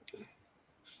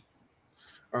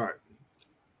 All right.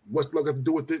 What's Love Got to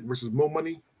Do with It versus Mo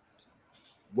Money?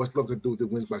 What's Love Got to Do with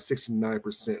It wins by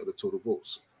 69% of the total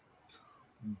votes.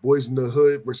 Boys in the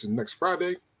Hood versus Next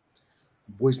Friday.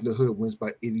 Boys in the Hood wins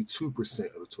by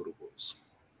 82% of the total votes.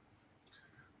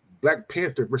 Black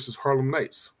Panther versus Harlem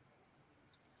Nights.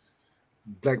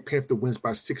 Black Panther wins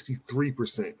by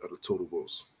 63% of the total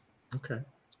votes. Okay.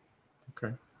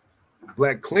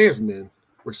 Black Klansman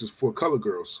versus Four Color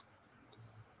Girls.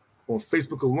 On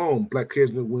Facebook alone, Black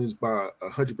Klansman wins by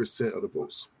 100% of the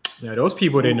votes. Yeah, those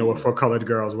people didn't know what Four Colored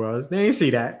Girls was. They didn't see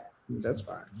that. That's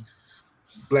fine.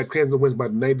 Black Klansman wins by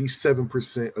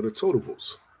 97% of the total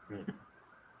votes.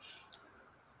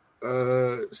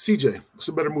 CJ, what's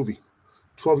a better movie?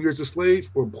 12 Years a Slave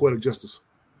or Poetic Justice?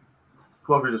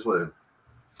 12 Years a Slave.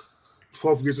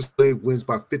 12 Years a Slave wins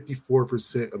by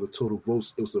 54% of the total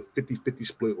votes. It was a 50-50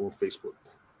 split on Facebook.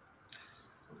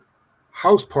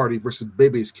 House Party versus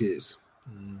Bebe's Kids.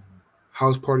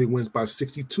 House Party wins by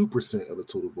 62% of the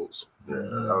total votes. Yeah,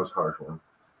 that was a harsh one.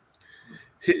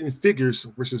 Hidden Figures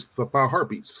versus Five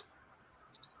Heartbeats.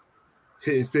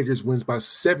 Hidden Figures wins by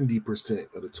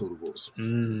 70% of the total votes.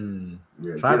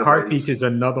 Yeah, Five Heartbeats is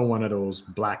another one of those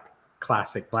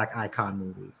classic black icon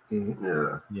movies.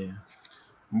 Mm-hmm. Yeah.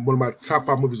 One of my top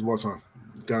 5 movies of all time.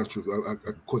 God's truth. I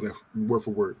quote that word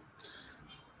for word.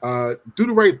 Do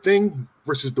the Right Thing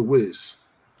versus The Wiz.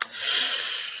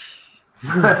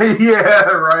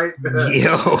 Yeah, right.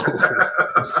 Yo.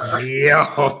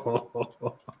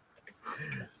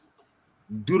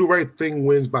 Do the Right Thing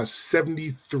wins by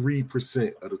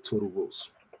 73% of the total votes.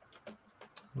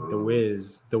 The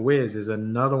Wiz is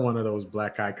another one of those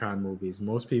black icon movies.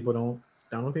 Most people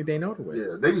I don't think they know The Wiz.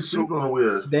 Yeah, they just shoot on The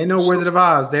Wiz. They know Wizard of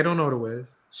Oz. They don't know The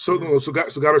Wiz. So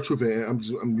God of Truth, and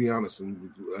I'm being honest, and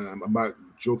I'm not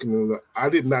joking. I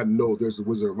did not know there's a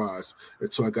Wizard of Oz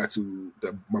until I got to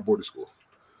my boarding school.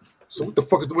 So what the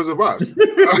fuck is the Wizard of Oz?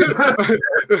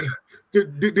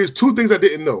 There's 2 things I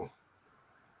didn't know.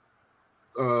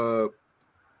 The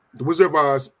Wizard of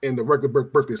Oz and the regular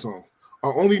birthday song. I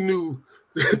only knew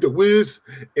the Wiz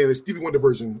and the Stevie Wonder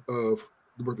version of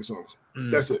the birthday songs.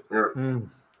 That's it.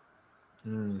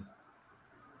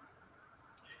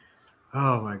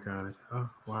 Oh my God. Oh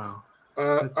wow.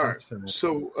 All right.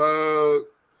 So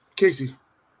Casey.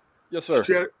 Yes, sir.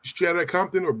 Straight Outta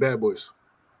Compton or Bad Boys?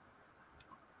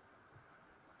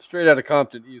 Straight Outta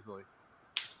Compton, easily.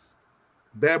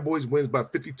 Bad Boys wins by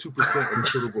 52% of the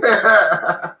total votes.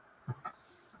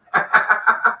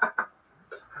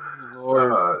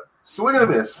 Lord. Swing and a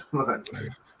miss.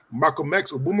 Malcolm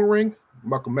X or Boomerang?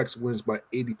 Malcolm X wins by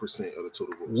 80% of the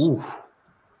total votes. Ooh.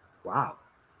 Wow.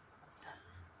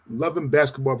 Love and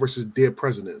Basketball versus Dead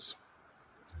Presidents.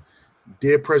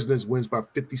 Dead Presidents wins by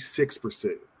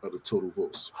 56% of the total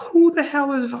votes. Who the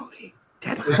hell is voting?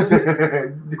 Dead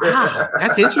Presidents? Wow,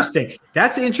 that's interesting.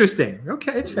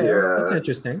 Okay, it's fair. Yeah. It's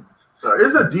interesting.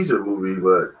 It's a decent movie,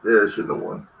 but it shouldn't have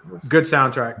won. Good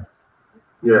soundtrack.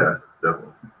 Yeah,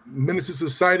 definitely. Menace to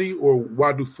Society or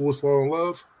Why Do Fools Fall in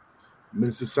Love?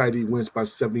 Menace to Society wins by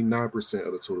 79%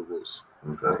 of the total votes.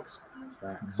 Okay.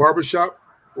 Facts. Barbershop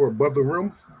or Above the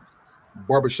Rim?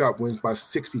 Barbershop wins by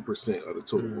 60% of the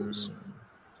total votes.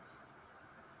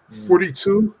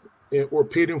 42 or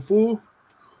Paid in Full?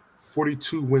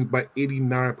 42 wins by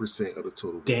 89% of the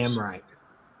total votes. Damn right.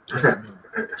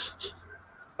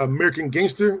 American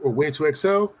Gangster or Waiting to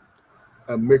Exhale?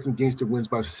 American Gangster wins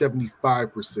by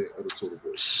 75% of the total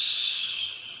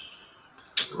votes.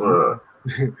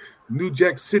 New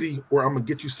Jack City or I'm Gonna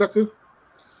Get You Sucker?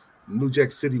 New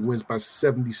Jack City wins by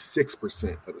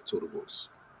 76% of the total votes.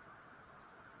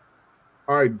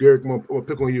 All right, Derek, I'm gonna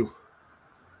pick on you.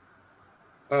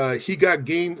 He Got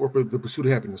Game or The Pursuit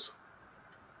of Happiness?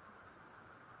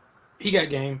 He Got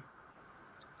Game.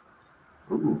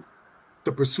 Ooh.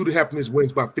 The Pursuit of Happiness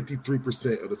wins by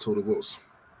 53% of the total votes.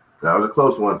 That was a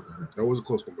close one. That was a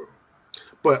close one, bro.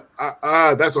 But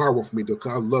that's a hard one for me, though,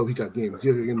 because I love He Got Game.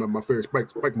 He's my favorite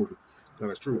Spike movie. No,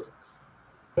 that's true.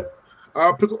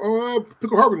 I'll pick on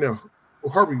Harvey now.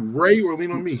 Harvey, Ray or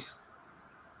Lean on Me?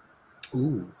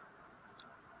 Ooh.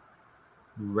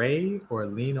 Ray or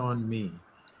Lean on Me?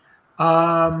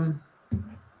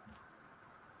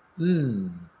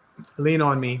 Lean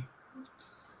on Me.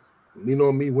 Lean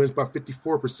on Me wins by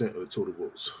 54% of the total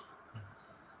votes.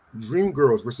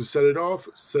 Dreamgirls versus Set It Off.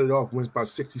 Set It Off wins by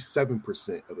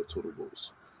 67% of the total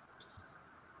votes.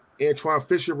 Antoine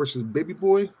Fisher versus Baby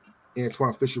Boy.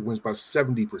 Antoine Fisher wins by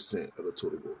 70% of the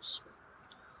total votes.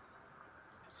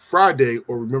 Friday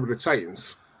or Remember the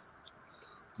Titans.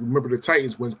 Remember the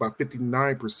Titans wins by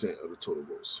 59% of the total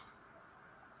votes.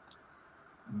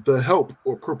 The Help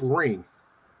or Purple Rain.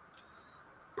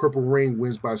 Purple Rain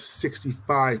wins by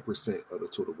 65% of the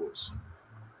total votes.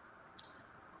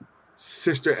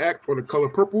 Sister Act or The Color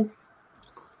Purple.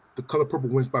 The Color Purple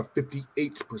wins by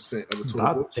 58% of the total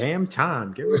About votes. damn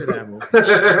time. Get rid of that movie.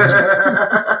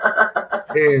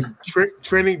 And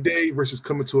Training Day versus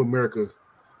Coming to America.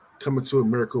 Coming to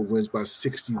America wins by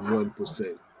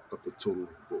 61% of the total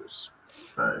votes.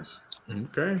 Nice.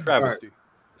 Okay. Travesty. Right.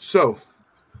 So,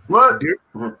 What?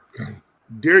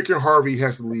 Derek and Harvey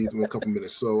has to leave in a couple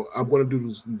minutes. So I'm going to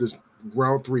do this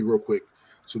round 3 real quick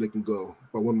so they can go.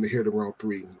 I want them to hear the round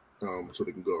 3 so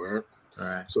they can go. All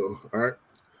right. All right.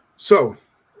 So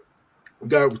we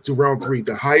got to round 3.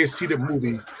 The highest seeded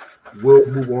movie will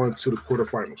move on to the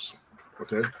quarterfinals.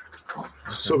 Okay.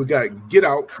 So we got Get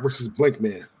Out versus Blank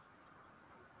Man.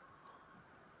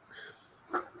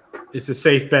 It's a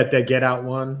safe bet that Get Out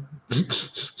won.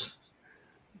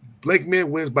 Blank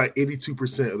Man wins by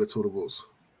 82% of the total votes.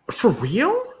 For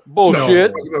real?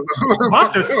 Bullshit. No. I'm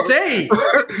about to say.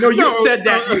 No, you said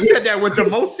that. You said that with the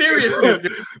most seriousness.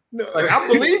 Dude. No. Like I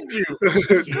believed you.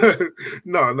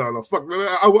 No. Fuck.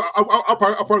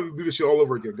 I'll probably do this shit all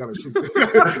over again. Gotta shoot.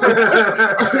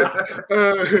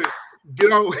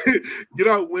 Get Out. Get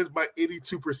Out wins by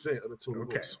 82% of the total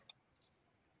votes.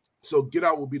 So Get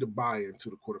Out will be the buy-in to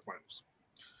the quarterfinals.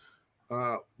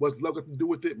 What's Love got to do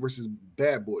with it versus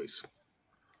Bad Boys?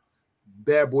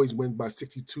 Bad Boys wins by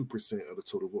 62% of the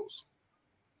total votes.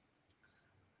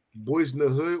 Boys in the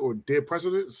Hood or Dead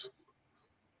Presidents?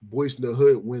 Boys in the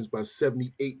Hood wins by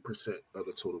 78% of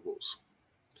the total votes.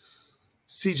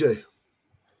 CJ,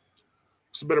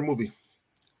 what's a better movie?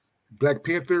 Black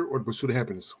Panther or The Pursuit of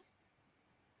Happiness?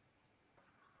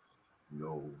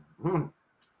 No.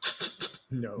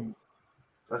 No.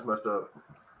 That's messed up.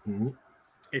 Mm-hmm.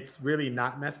 It's really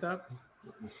not messed up.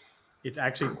 It's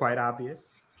actually quite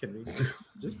obvious. Can we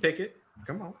just pick it?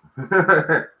 Come on.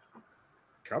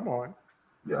 Come on.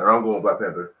 Yeah, I'm going Black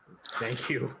Panther. Thank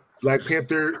you. Black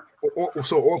Panther.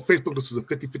 So on Facebook, this is a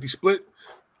 50-50 split.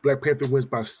 Black Panther wins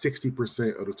by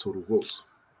 60% of the total votes.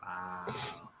 Wow.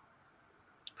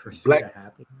 Pursuit of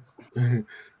Happiness.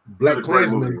 Black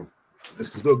Klansman.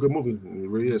 It's still a good movie. It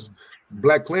really is.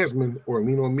 Black Klansman or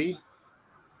Lean on Me.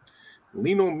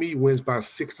 Lean on Me wins by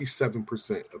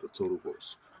 67% of the total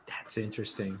votes. That's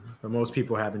interesting. But most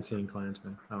people haven't seen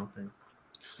Klansman, I don't think.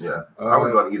 Yeah, I would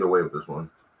have gone either way with this one.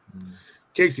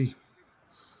 Casey.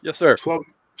 Yes, sir. 12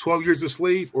 Years a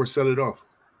Slave or Set It Off?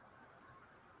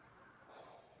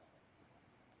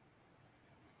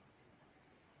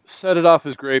 Set It Off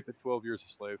is great, but 12 Years a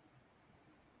Slave.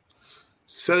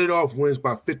 Set It Off wins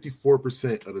by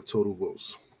 54% of the total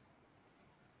votes.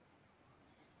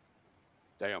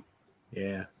 Damn.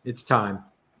 Yeah, it's time.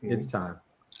 Mm-hmm. It's time.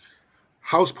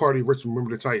 House Party versus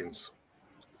Remember the Titans.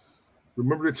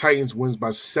 Remember the Titans wins by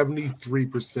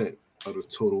 73% of the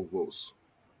total votes.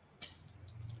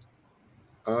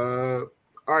 All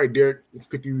right, Derek, let's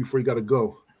pick you before you got to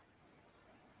go.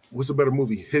 What's a better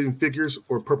movie, Hidden Figures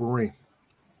or Purple Rain?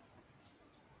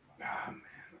 Oh,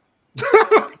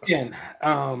 man. Again,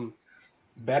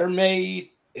 better made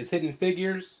is Hidden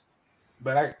Figures,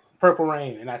 but Purple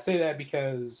Rain. And I say that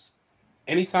because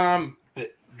anytime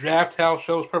the Draft House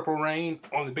shows Purple Rain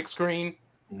on the big screen,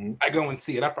 I go and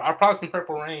see it. I've probably seen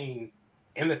Purple Rain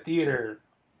in the theater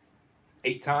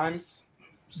 8 times.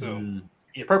 So,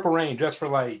 yeah, Purple Rain just for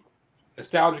like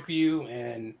nostalgic view.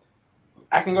 And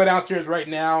I can go downstairs right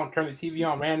now and turn the TV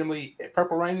on randomly. If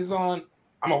Purple Rain is on,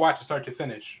 I'm going to watch it start to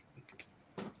finish.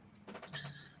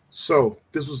 So,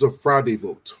 this was a Friday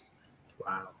vote.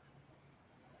 Wow.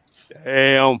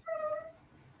 Damn.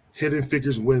 Hidden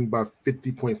Figures win by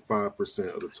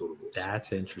 50.5% of the total votes.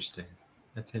 That's interesting.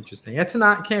 It's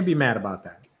not, can't be mad about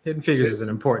that. Hidden Figures is an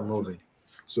important movie.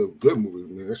 It's a good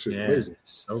movie, man. That shit's amazing.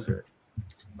 So good.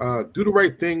 Do the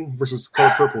Right Thing versus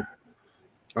Color Purple.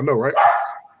 I know, right?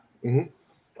 All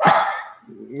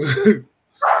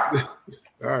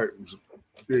right.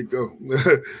 There you go.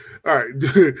 All right.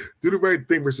 Do the Right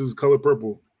Thing versus Color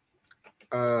Purple.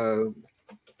 The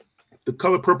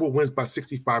Color Purple wins by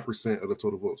 65% of the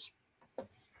total votes.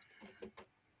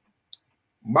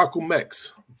 Malcolm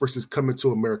X versus Coming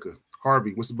to America.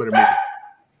 Harvey, what's the better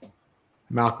movie?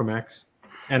 Malcolm X.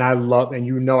 And I love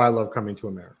Coming to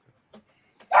America.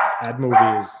 That movie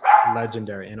is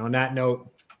legendary. And on that note,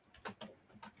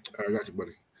 I got you,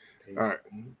 buddy. Peace. All right.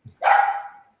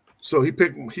 So he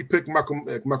picked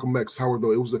Malcolm X. However,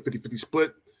 though, it was a 50-50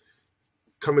 split.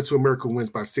 Coming to America wins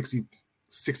by 60%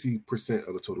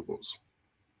 of the total votes.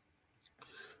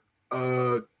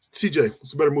 CJ,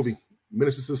 what's a better movie?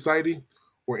 Menace to Society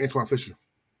or Antoine Fisher?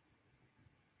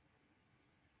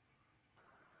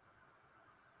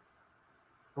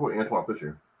 Oh, Antoine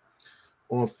Fisher.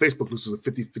 On Facebook, this was a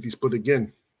 50-50 split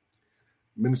again.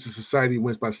 Menace to Society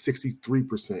wins by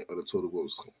 63% of the total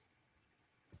votes.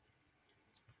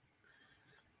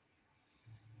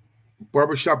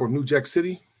 Barbershop or New Jack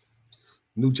City?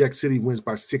 New Jack City wins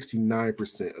by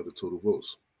 69% of the total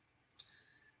votes.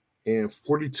 And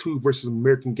 42 versus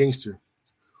American Gangster.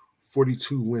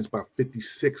 42 wins by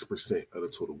 56% of the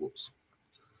total votes.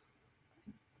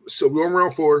 So we're on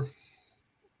round 4.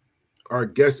 Our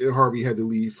guest and Harvey had to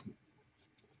leave.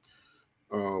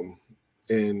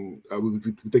 And we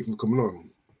thank you for coming on.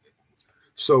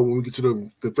 So when we get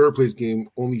to the third place game,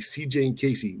 only CJ and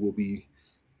Casey will be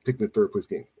picking the third place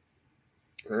game.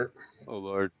 All right. Oh,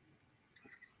 Lord.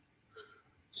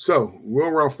 So we're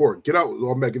on round 4. Get Out will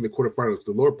automatically in the quarterfinals.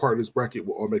 The lower part of this bracket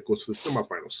will automatically go to the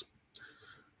semifinals.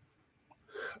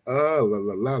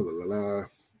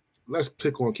 Let's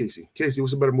pick on Casey. Casey,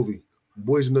 what's a better movie?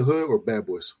 Boys in the Hood or Bad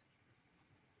Boys?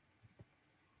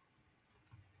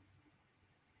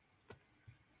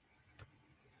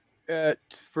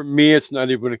 For me, it's not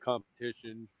even a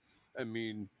competition. I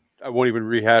mean, I won't even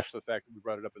rehash the fact that we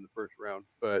brought it up in the first round,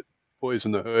 but Boys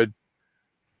in the Hood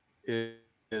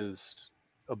is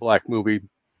a black movie.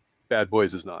 Bad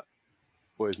Boys is not.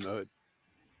 Boys in the Hood.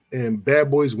 And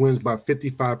Bad Boys wins by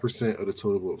 55% of the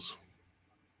total votes.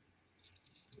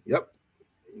 Yep.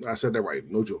 I said that right.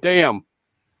 No joke. Damn.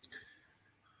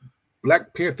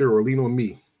 Black Panther or Lean on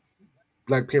Me.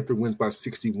 Black Panther wins by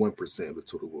 61% of the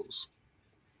total votes.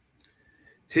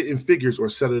 Hidden Figures or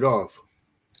Set It Off.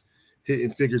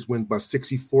 Hidden Figures wins by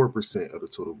 64% of the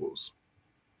total votes.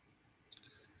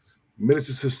 Menace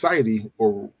to Society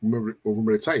or Remember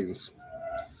the Titans.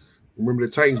 Remember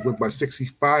the Titans went by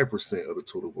 65% of the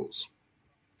total votes.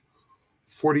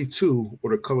 42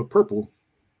 or The Color Purple.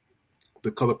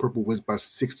 The Color Purple wins by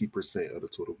 60% of the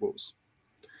total votes.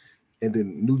 And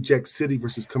then New Jack City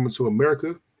versus Coming to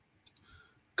America.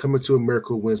 Coming to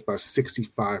America wins by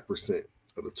 65%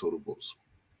 of the total votes.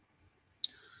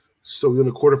 So in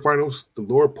the quarterfinals, the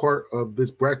lower part of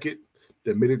this bracket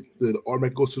that made it that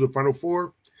automatically goes to the Final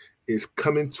Four is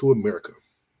Coming to America.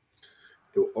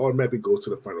 It will automatically go to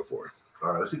the Final Four.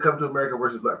 All right, let's see Come to America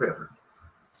versus Black Panther.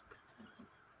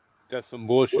 That's some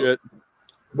bullshit.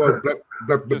 Well,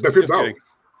 Black Panther out.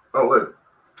 Oh, wait.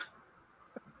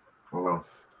 Hold on.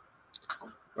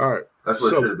 All right. That's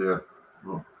what it should have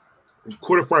been.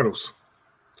 Quarterfinals.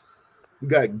 We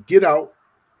got Get Out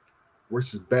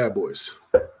versus Bad Boys.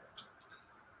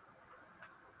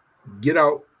 Get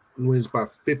Out wins by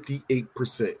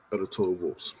 58% of the total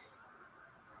votes.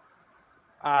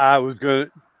 I was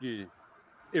good. Yeah.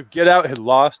 If Get Out had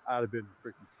lost, I'd have been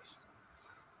freaking pissed.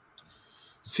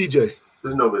 CJ.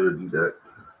 There's no way to do that.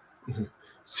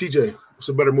 CJ, what's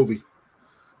a better movie?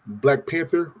 Black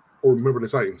Panther or Remember the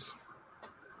Titans?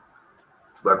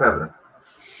 Black Panther.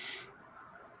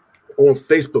 On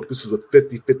Facebook, this was a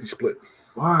 50-50 split.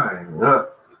 Why? Yeah.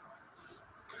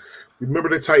 Remember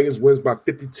the Titans wins by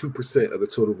 52% of the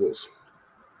total votes.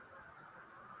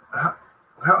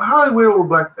 How do we win over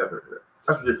Black Panther?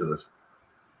 That's ridiculous.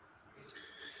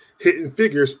 Hidden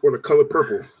Figures or The Color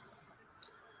Purple.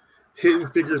 Hidden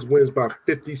Figures wins by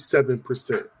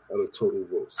 57% of the total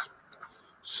votes.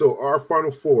 So our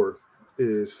Final Four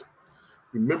is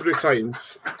Remember the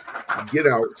Titans, Get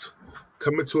Out,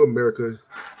 Coming to America,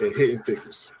 and Hidden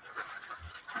Figures.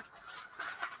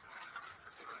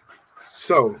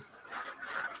 So,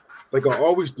 like I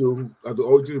always do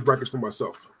the brackets for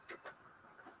myself.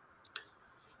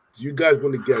 Do you guys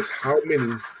want to guess how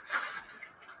many?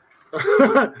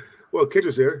 Well,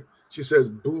 Kendra's here. She says,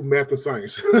 "Boo, math and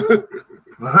science." Hey,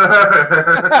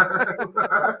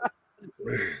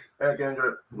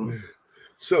 Kendra.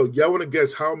 So, y'all want to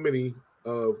guess how many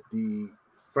of the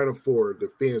Final Four the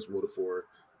fans voted for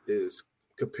is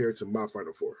compared to my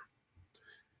Final Four?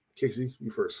 Casey,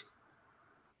 you first.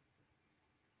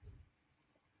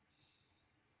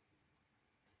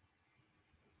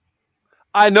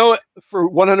 I know for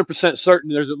 100% certain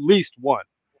there's at least one,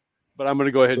 but I'm going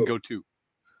to go ahead and go two.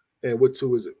 And what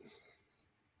two is it?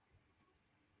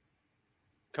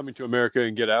 Coming to America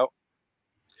and Get Out.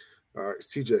 All right,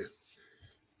 CJ.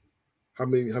 How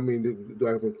many do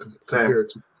I have compared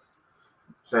to?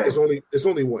 Same. It's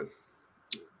only one.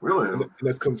 Really? And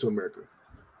that's Coming to America.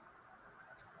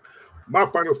 My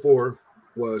Final Four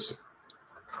was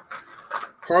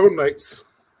Harlem Nights,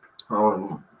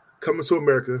 Coming to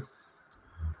America,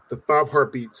 The Five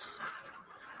Heartbeats,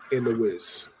 and The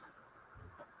Wiz.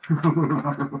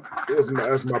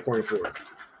 That's my Final Four.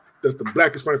 That's the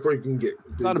blackest Final Four you can get.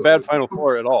 It's not a bad Final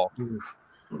Four at all.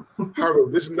 However,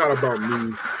 this is not about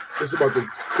me. This is about the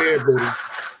fan voting.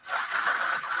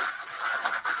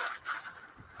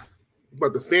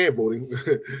 About the fan voting.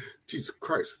 Jesus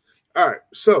Christ. All right.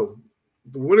 So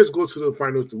the winners go to the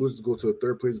finals. The losers go to the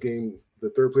third place game. The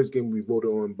third place game will be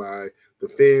voted on by the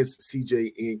fans,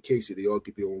 CJ and Casey. They all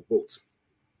get their own votes.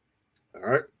 All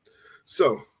right.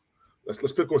 So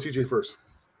let's pick on CJ first.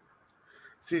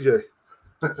 CJ,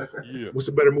 Yeah. What's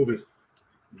a better movie?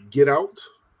 Get Out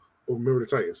or Remember the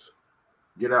Titans?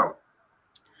 Get Out.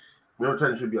 Remember the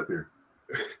Titans should be up here.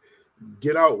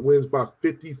 Get Out wins by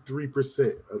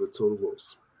 53% of the total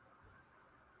votes.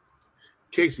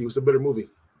 Casey, what's a better movie?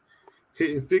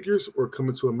 Hidden Figures or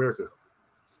Coming to America?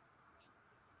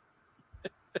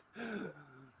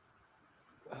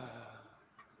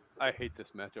 I hate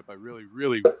this matchup. I really,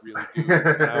 really, really do.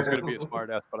 And I was going to be a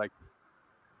smart ass, but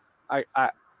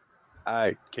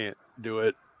I can't do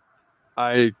it.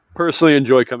 I personally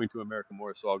enjoy Coming to America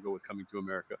more, so I'll go with Coming to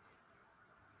America.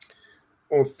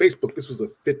 On Facebook, this was a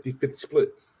 50-50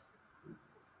 split.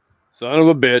 Son of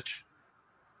a bitch.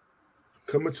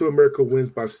 Coming to America wins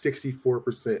by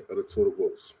 64% of the total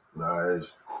votes.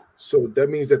 Nice. So that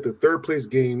means that the third place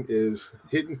game is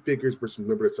Hidden Figures versus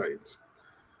Remember the Titans.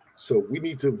 So we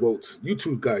need to vote. You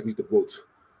two guys need to vote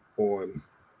on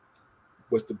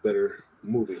what's the better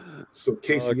movie? So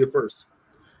Casey, you're first.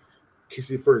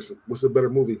 Casey, first. What's the better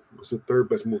movie? What's the third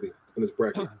best movie in this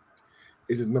bracket?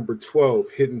 Is it number 12,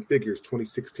 Hidden Figures,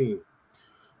 2016,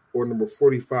 or number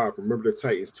 45, Remember the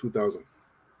Titans, 2000?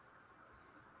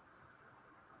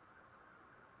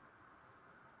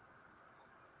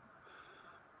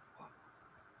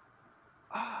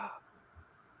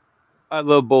 I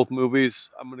love both movies.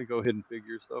 I'm going to go Hidden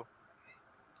Figures, though.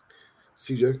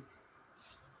 CJ?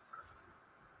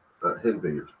 Hidden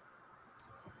Figures.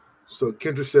 So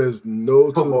Kendra says no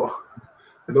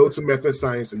to math and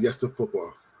science and yes to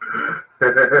football.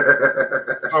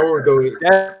 However, though, it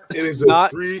is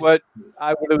not what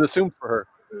I would have assumed for her.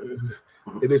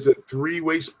 It is a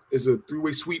three-way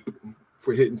sweep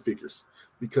for Hidden Figures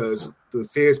because the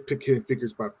fans pick Hidden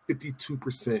Figures by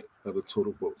 52% of the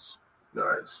total votes.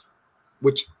 Nice.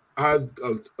 Which I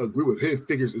agree with. Hidden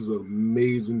Figures is an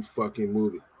amazing fucking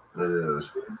movie. It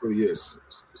is. It really is.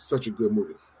 It's such a good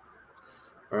movie.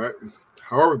 All right.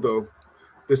 However, though,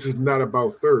 this is not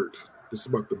about third. This is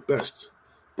about the best.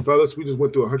 Fellas, we just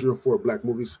went through 104 black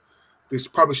movies. There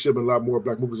probably should have been a lot more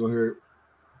black movies on here.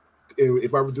 And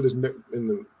if I ever do this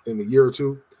in a year or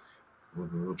two,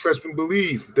 trust me,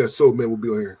 believe that Soul Man will be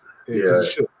on here. Yeah.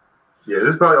 This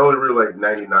is probably only really like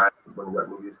 99 black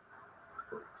movies.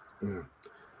 Yeah.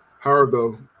 However,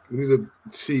 though, we need to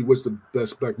see what's the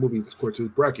best black movie according to the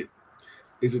bracket.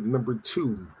 Is it number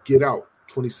 2, Get Out,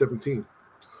 2017,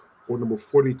 or number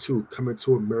 42, Coming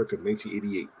to America,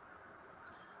 1988?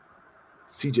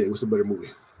 CJ, what's the better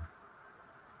movie?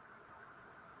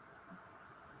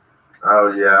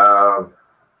 Oh, yeah.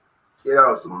 Get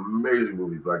Out is an amazing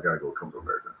movie, but I gotta go Come to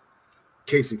America.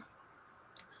 Casey.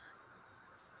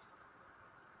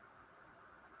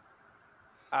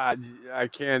 I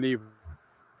can't even.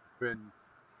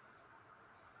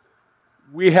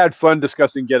 We had fun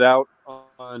discussing Get Out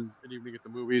on An Evening at the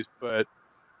Movies, and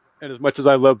as much as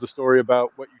I love the story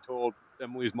about what you told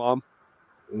Emily's mom,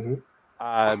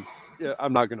 I'm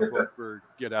not going to vote for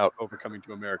Get Out over Coming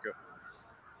to America.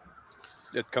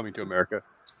 It's Coming to America.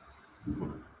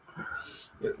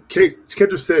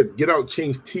 Kendra said, "Get Out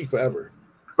changed T forever."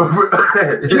 She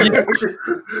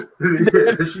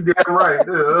damn right.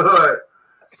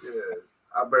 Yeah,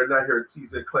 I better not hear T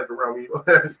say click around me.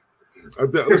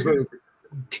 Listen,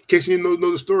 in case you didn't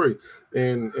know the story,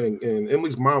 and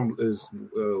Emily's mom is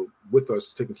with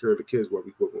us taking care of the kids while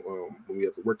when we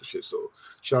have to work and shit. So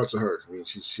shout out to her. I mean,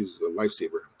 she's a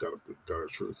lifesaver. Got her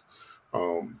truth.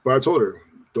 But I told her,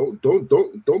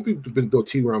 don't be no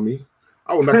T around me.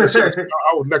 I will knock that shit.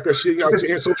 I will knock that shit out your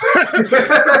hand so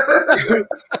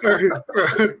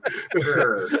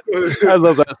I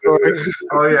love that story.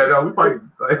 Oh yeah, no, we fight.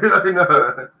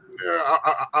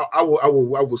 I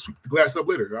will sweep the glass up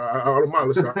later. I don't mind.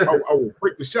 Listen, I will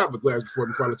break the shot of the glass before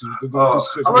I let you do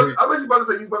this shit. I let you about to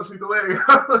say you about to sweep the leg.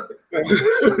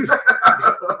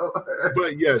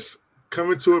 But yes,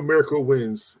 Coming to America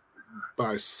wins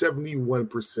by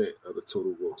 71% of the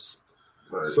total votes.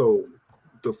 Right. So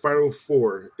the final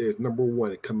four is number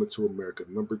 1, Coming to America.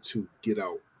 Number 2, Get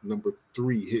Out. Number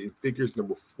 3, Hidden Figures.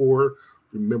 Number 4,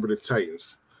 Remember the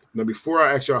Titans. Now, before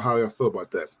I ask y'all how y'all feel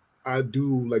about that, I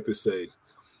do like to say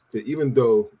that even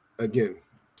though, again,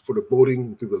 for the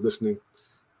voting, people are listening,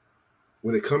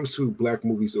 when it comes to black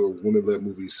movies or women-led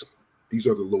movies, these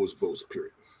are the lowest votes,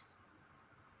 period.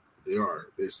 They are.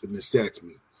 It's sad to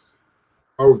me.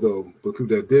 However, though, for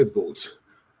people that did vote,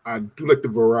 I do like the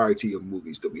variety of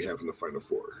movies that we have in the final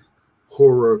four.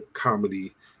 Horror,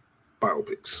 comedy,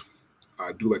 biopics.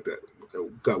 I do like that.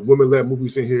 Got women-led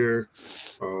movies in here.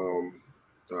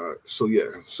 So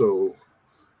yeah,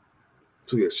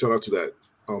 shout out to that.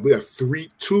 We have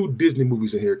 2 Disney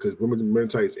movies in here because Remember the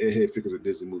Titans and Hidden Figures are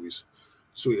Disney movies.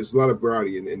 So it's a lot of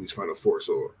variety in these final four.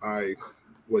 So I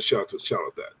want shout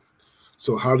out that.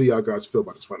 So how do y'all guys feel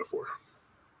about this final four?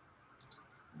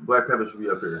 Black Panther should be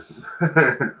up here.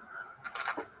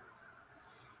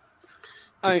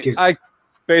 I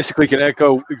basically can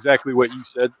echo exactly what you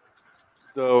said.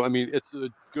 So I mean, it's a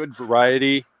good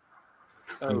variety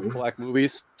of black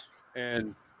movies,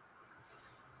 and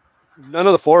none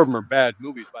of the 4 of them are bad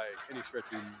movies by any stretch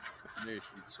of the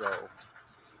imagination. So,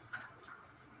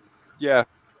 yeah,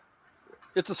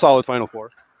 it's a solid final four.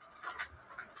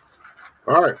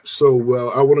 All right. So,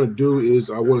 what I want to do is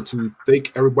I wanted to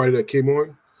thank everybody that came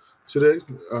on today.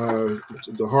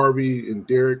 The Harvey and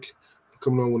Derek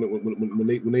coming on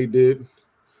when they did.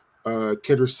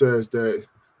 Kendra says that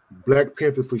Black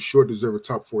Panther for sure deserve a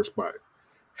top 4 spot.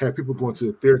 Had people going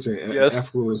to the theater and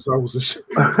African and songs and shit.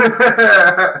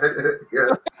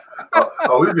 Yeah.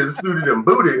 We just suited and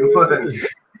booted.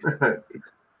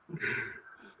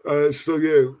 So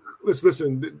yeah,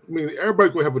 listen. I mean, everybody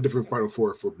will have a different Final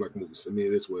Four for black movies. I mean,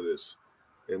 it is what it is.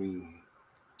 I mean,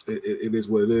 it is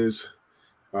what it is.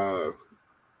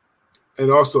 And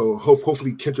also,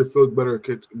 hopefully, Kendra feels better.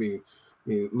 I mean,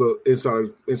 look, inside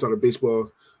of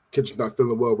baseball, Kendra's not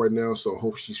feeling well right now, so I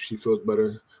hope she feels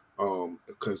better.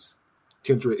 Because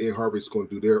Kendra and Harvey is going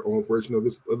to do their own version of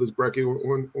this bracket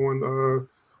on the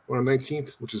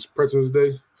 19th, which is President's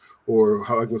Day, or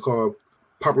how I can call it,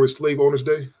 Popular Slave Owners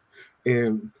Day,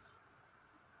 and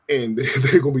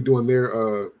they're going to be doing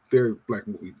their black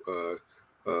movie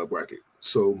bracket.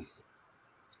 So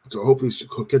hopefully,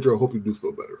 Kendra, I hope you do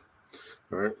feel better.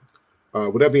 All right.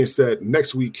 With that being said,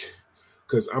 next week,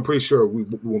 because I'm pretty sure we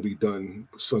won't be done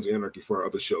Sons of Anarchy for our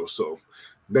other show. So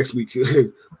next week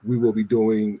we will be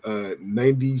doing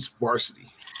 90s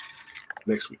Varsity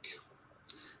next week.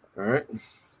 All right.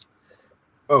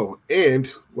 Oh,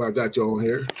 and while I got you on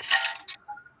here,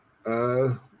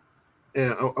 and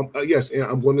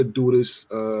I'm going to do this.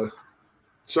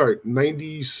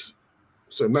 90s.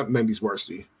 So not 90s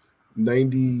Varsity,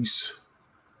 90s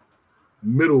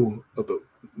middle of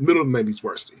 90s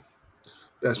Varsity.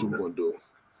 That's what we're going to do.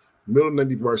 Middle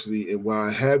 90s Varsity. And while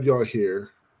I have y'all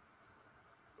here,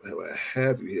 middle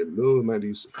of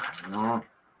 90s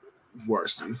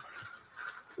Varsity.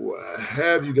 While I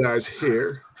have you guys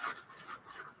here,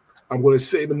 I'm going to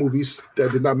say the movies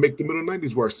that did not make the middle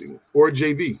 90s Varsity or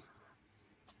JV.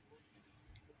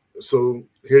 So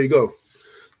here you go.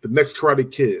 The Next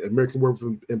Karate Kid, American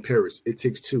Werewolf in Paris, It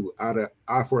Takes Two,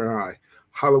 Eye for an Eye,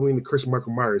 Halloween, The Curse of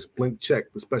Michael Myers, Blank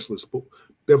Check, The Specialist,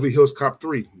 Beverly Hills Cop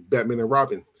 3, Batman and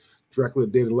Robin, Dracula,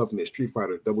 Day to Love It, Street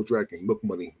Fighter, Double Dragon, Milk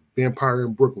Money, Vampire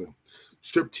in Brooklyn,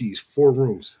 Striptease, 4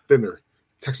 Rooms, Thinner,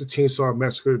 Texas Chainsaw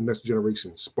Massacre, Next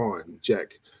Generation, Spawn,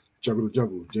 Jack, Jungle to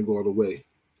Jungle, Jingle All the Way,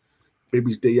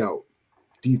 Baby's Day Out,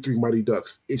 D3 Mighty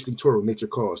Ducks, Ace Ventura, Nature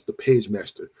Calls, The Page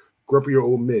Master, Grumpier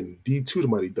Old Men, D2 The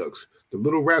Mighty Ducks, The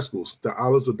Little Rascals, The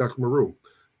Olives of Dr. Moreau,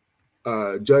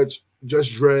 Judge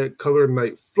Dredd, Color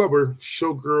Night, Flubber,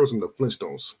 Showgirls, and The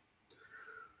Flintstones.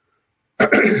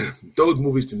 Those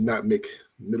movies did not make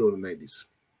middle of the 90s.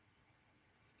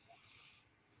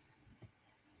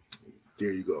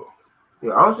 There you go.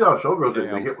 Yeah, I don't see how Showgirls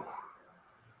didn't make it.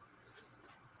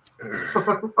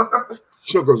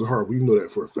 Showgirls are horrible. You know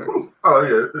that for a fact. Oh,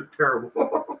 yeah. It's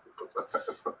terrible.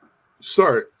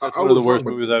 Sorry. That's one of the worst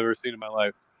movies I've ever seen in my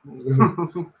life.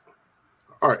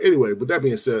 All right. Anyway, with that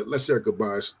being said, let's say our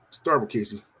goodbyes. Start with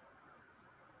Casey.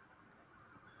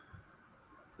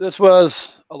 This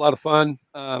was a lot of fun.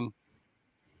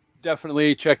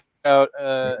 Definitely check out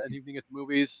An Evening at the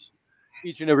Movies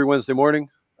each and every Wednesday morning.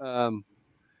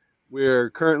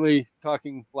 We're currently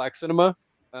talking black cinema.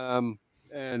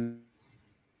 And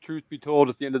truth be told,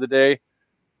 at the end of the day,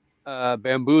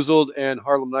 Bamboozled and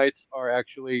Harlem Nights are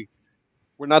actually,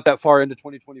 we're not that far into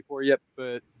 2024 yet,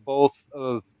 but both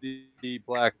of the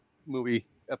black movie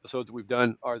episodes that we've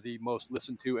done are the most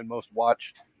listened to and most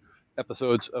watched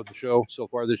episodes of the show so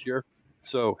far this year.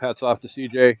 So hats off to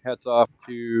CJ, hats off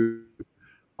to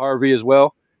Harvey as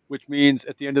well, which means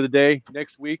at the end of the day,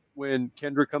 next week when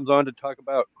Kendra comes on to talk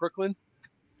about Crooklyn,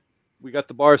 we got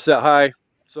the bar set high.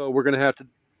 So we're going to have to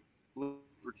look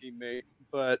for teammate,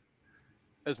 but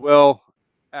as well,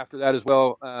 after that as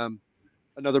well,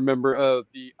 another member of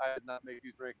the I Did Not Make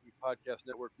These Rankings podcast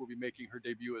network will be making her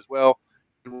debut as well.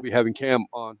 And we'll be having Cam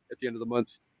on at the end of the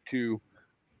month to,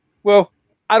 well,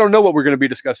 I don't know what we're going to be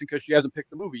discussing because she hasn't picked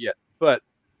the movie yet, but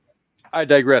I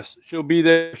digress. She'll be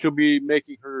there. She'll be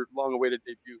making her long-awaited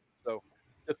debut. So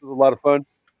this was a lot of fun.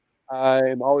 I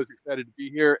am always excited to be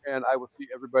here, and I will see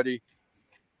everybody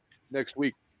next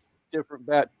week. Different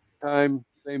bat time,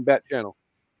 same bat channel.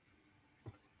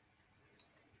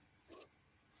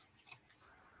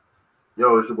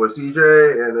 Yo, it's your boy CJ,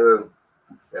 and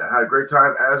I had a great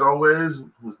time as always. It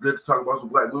was good to talk about some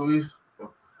black movies.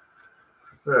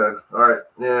 Yeah, all right,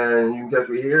 and you can catch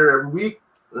me here every week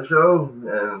on the show,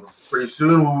 and pretty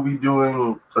soon we'll be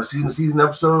doing a season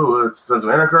episode with Sons of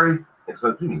Anarchy.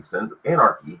 Sons of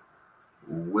Anarchy,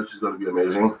 which is going to be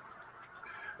amazing.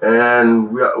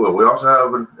 And we also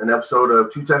have an episode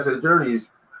of Two Tested Journeys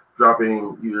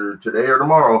dropping either today or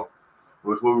tomorrow,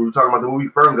 with where we were talking about the movie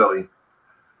Fern Gully.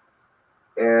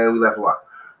 And we laughed a lot.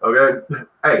 Okay?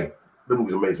 Hey, the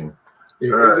movie's amazing.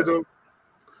 Yeah, is it though?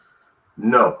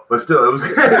 No, but still, it was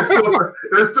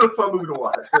still a fun movie to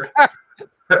watch. All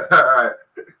right.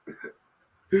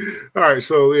 All right,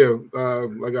 so yeah,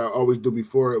 like I always do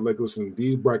before, like listen,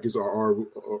 these brackets are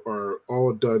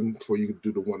all done for you to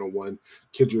do the 1-on-1.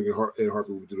 Kendrick and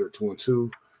Harvey will do their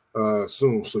 2-on-2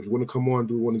 soon. So if you want to come on and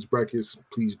do one of these brackets,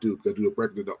 please do. Because do a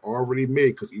bracket that I already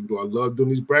made. Because even though I love doing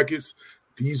these brackets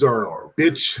These are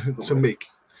bitch to make.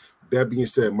 That being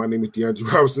said, my name is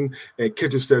DeAndre Robinson, and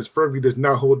Kendra says Fergie does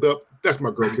not hold up. That's my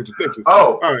girl, Kendra. Thank you.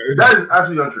 Oh, all right. That is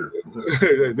absolutely untrue.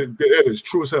 that is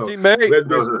true as hell.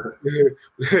 That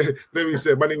being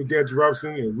said, my name is DeAndre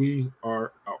Robinson, and we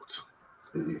are out.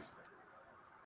 Peace.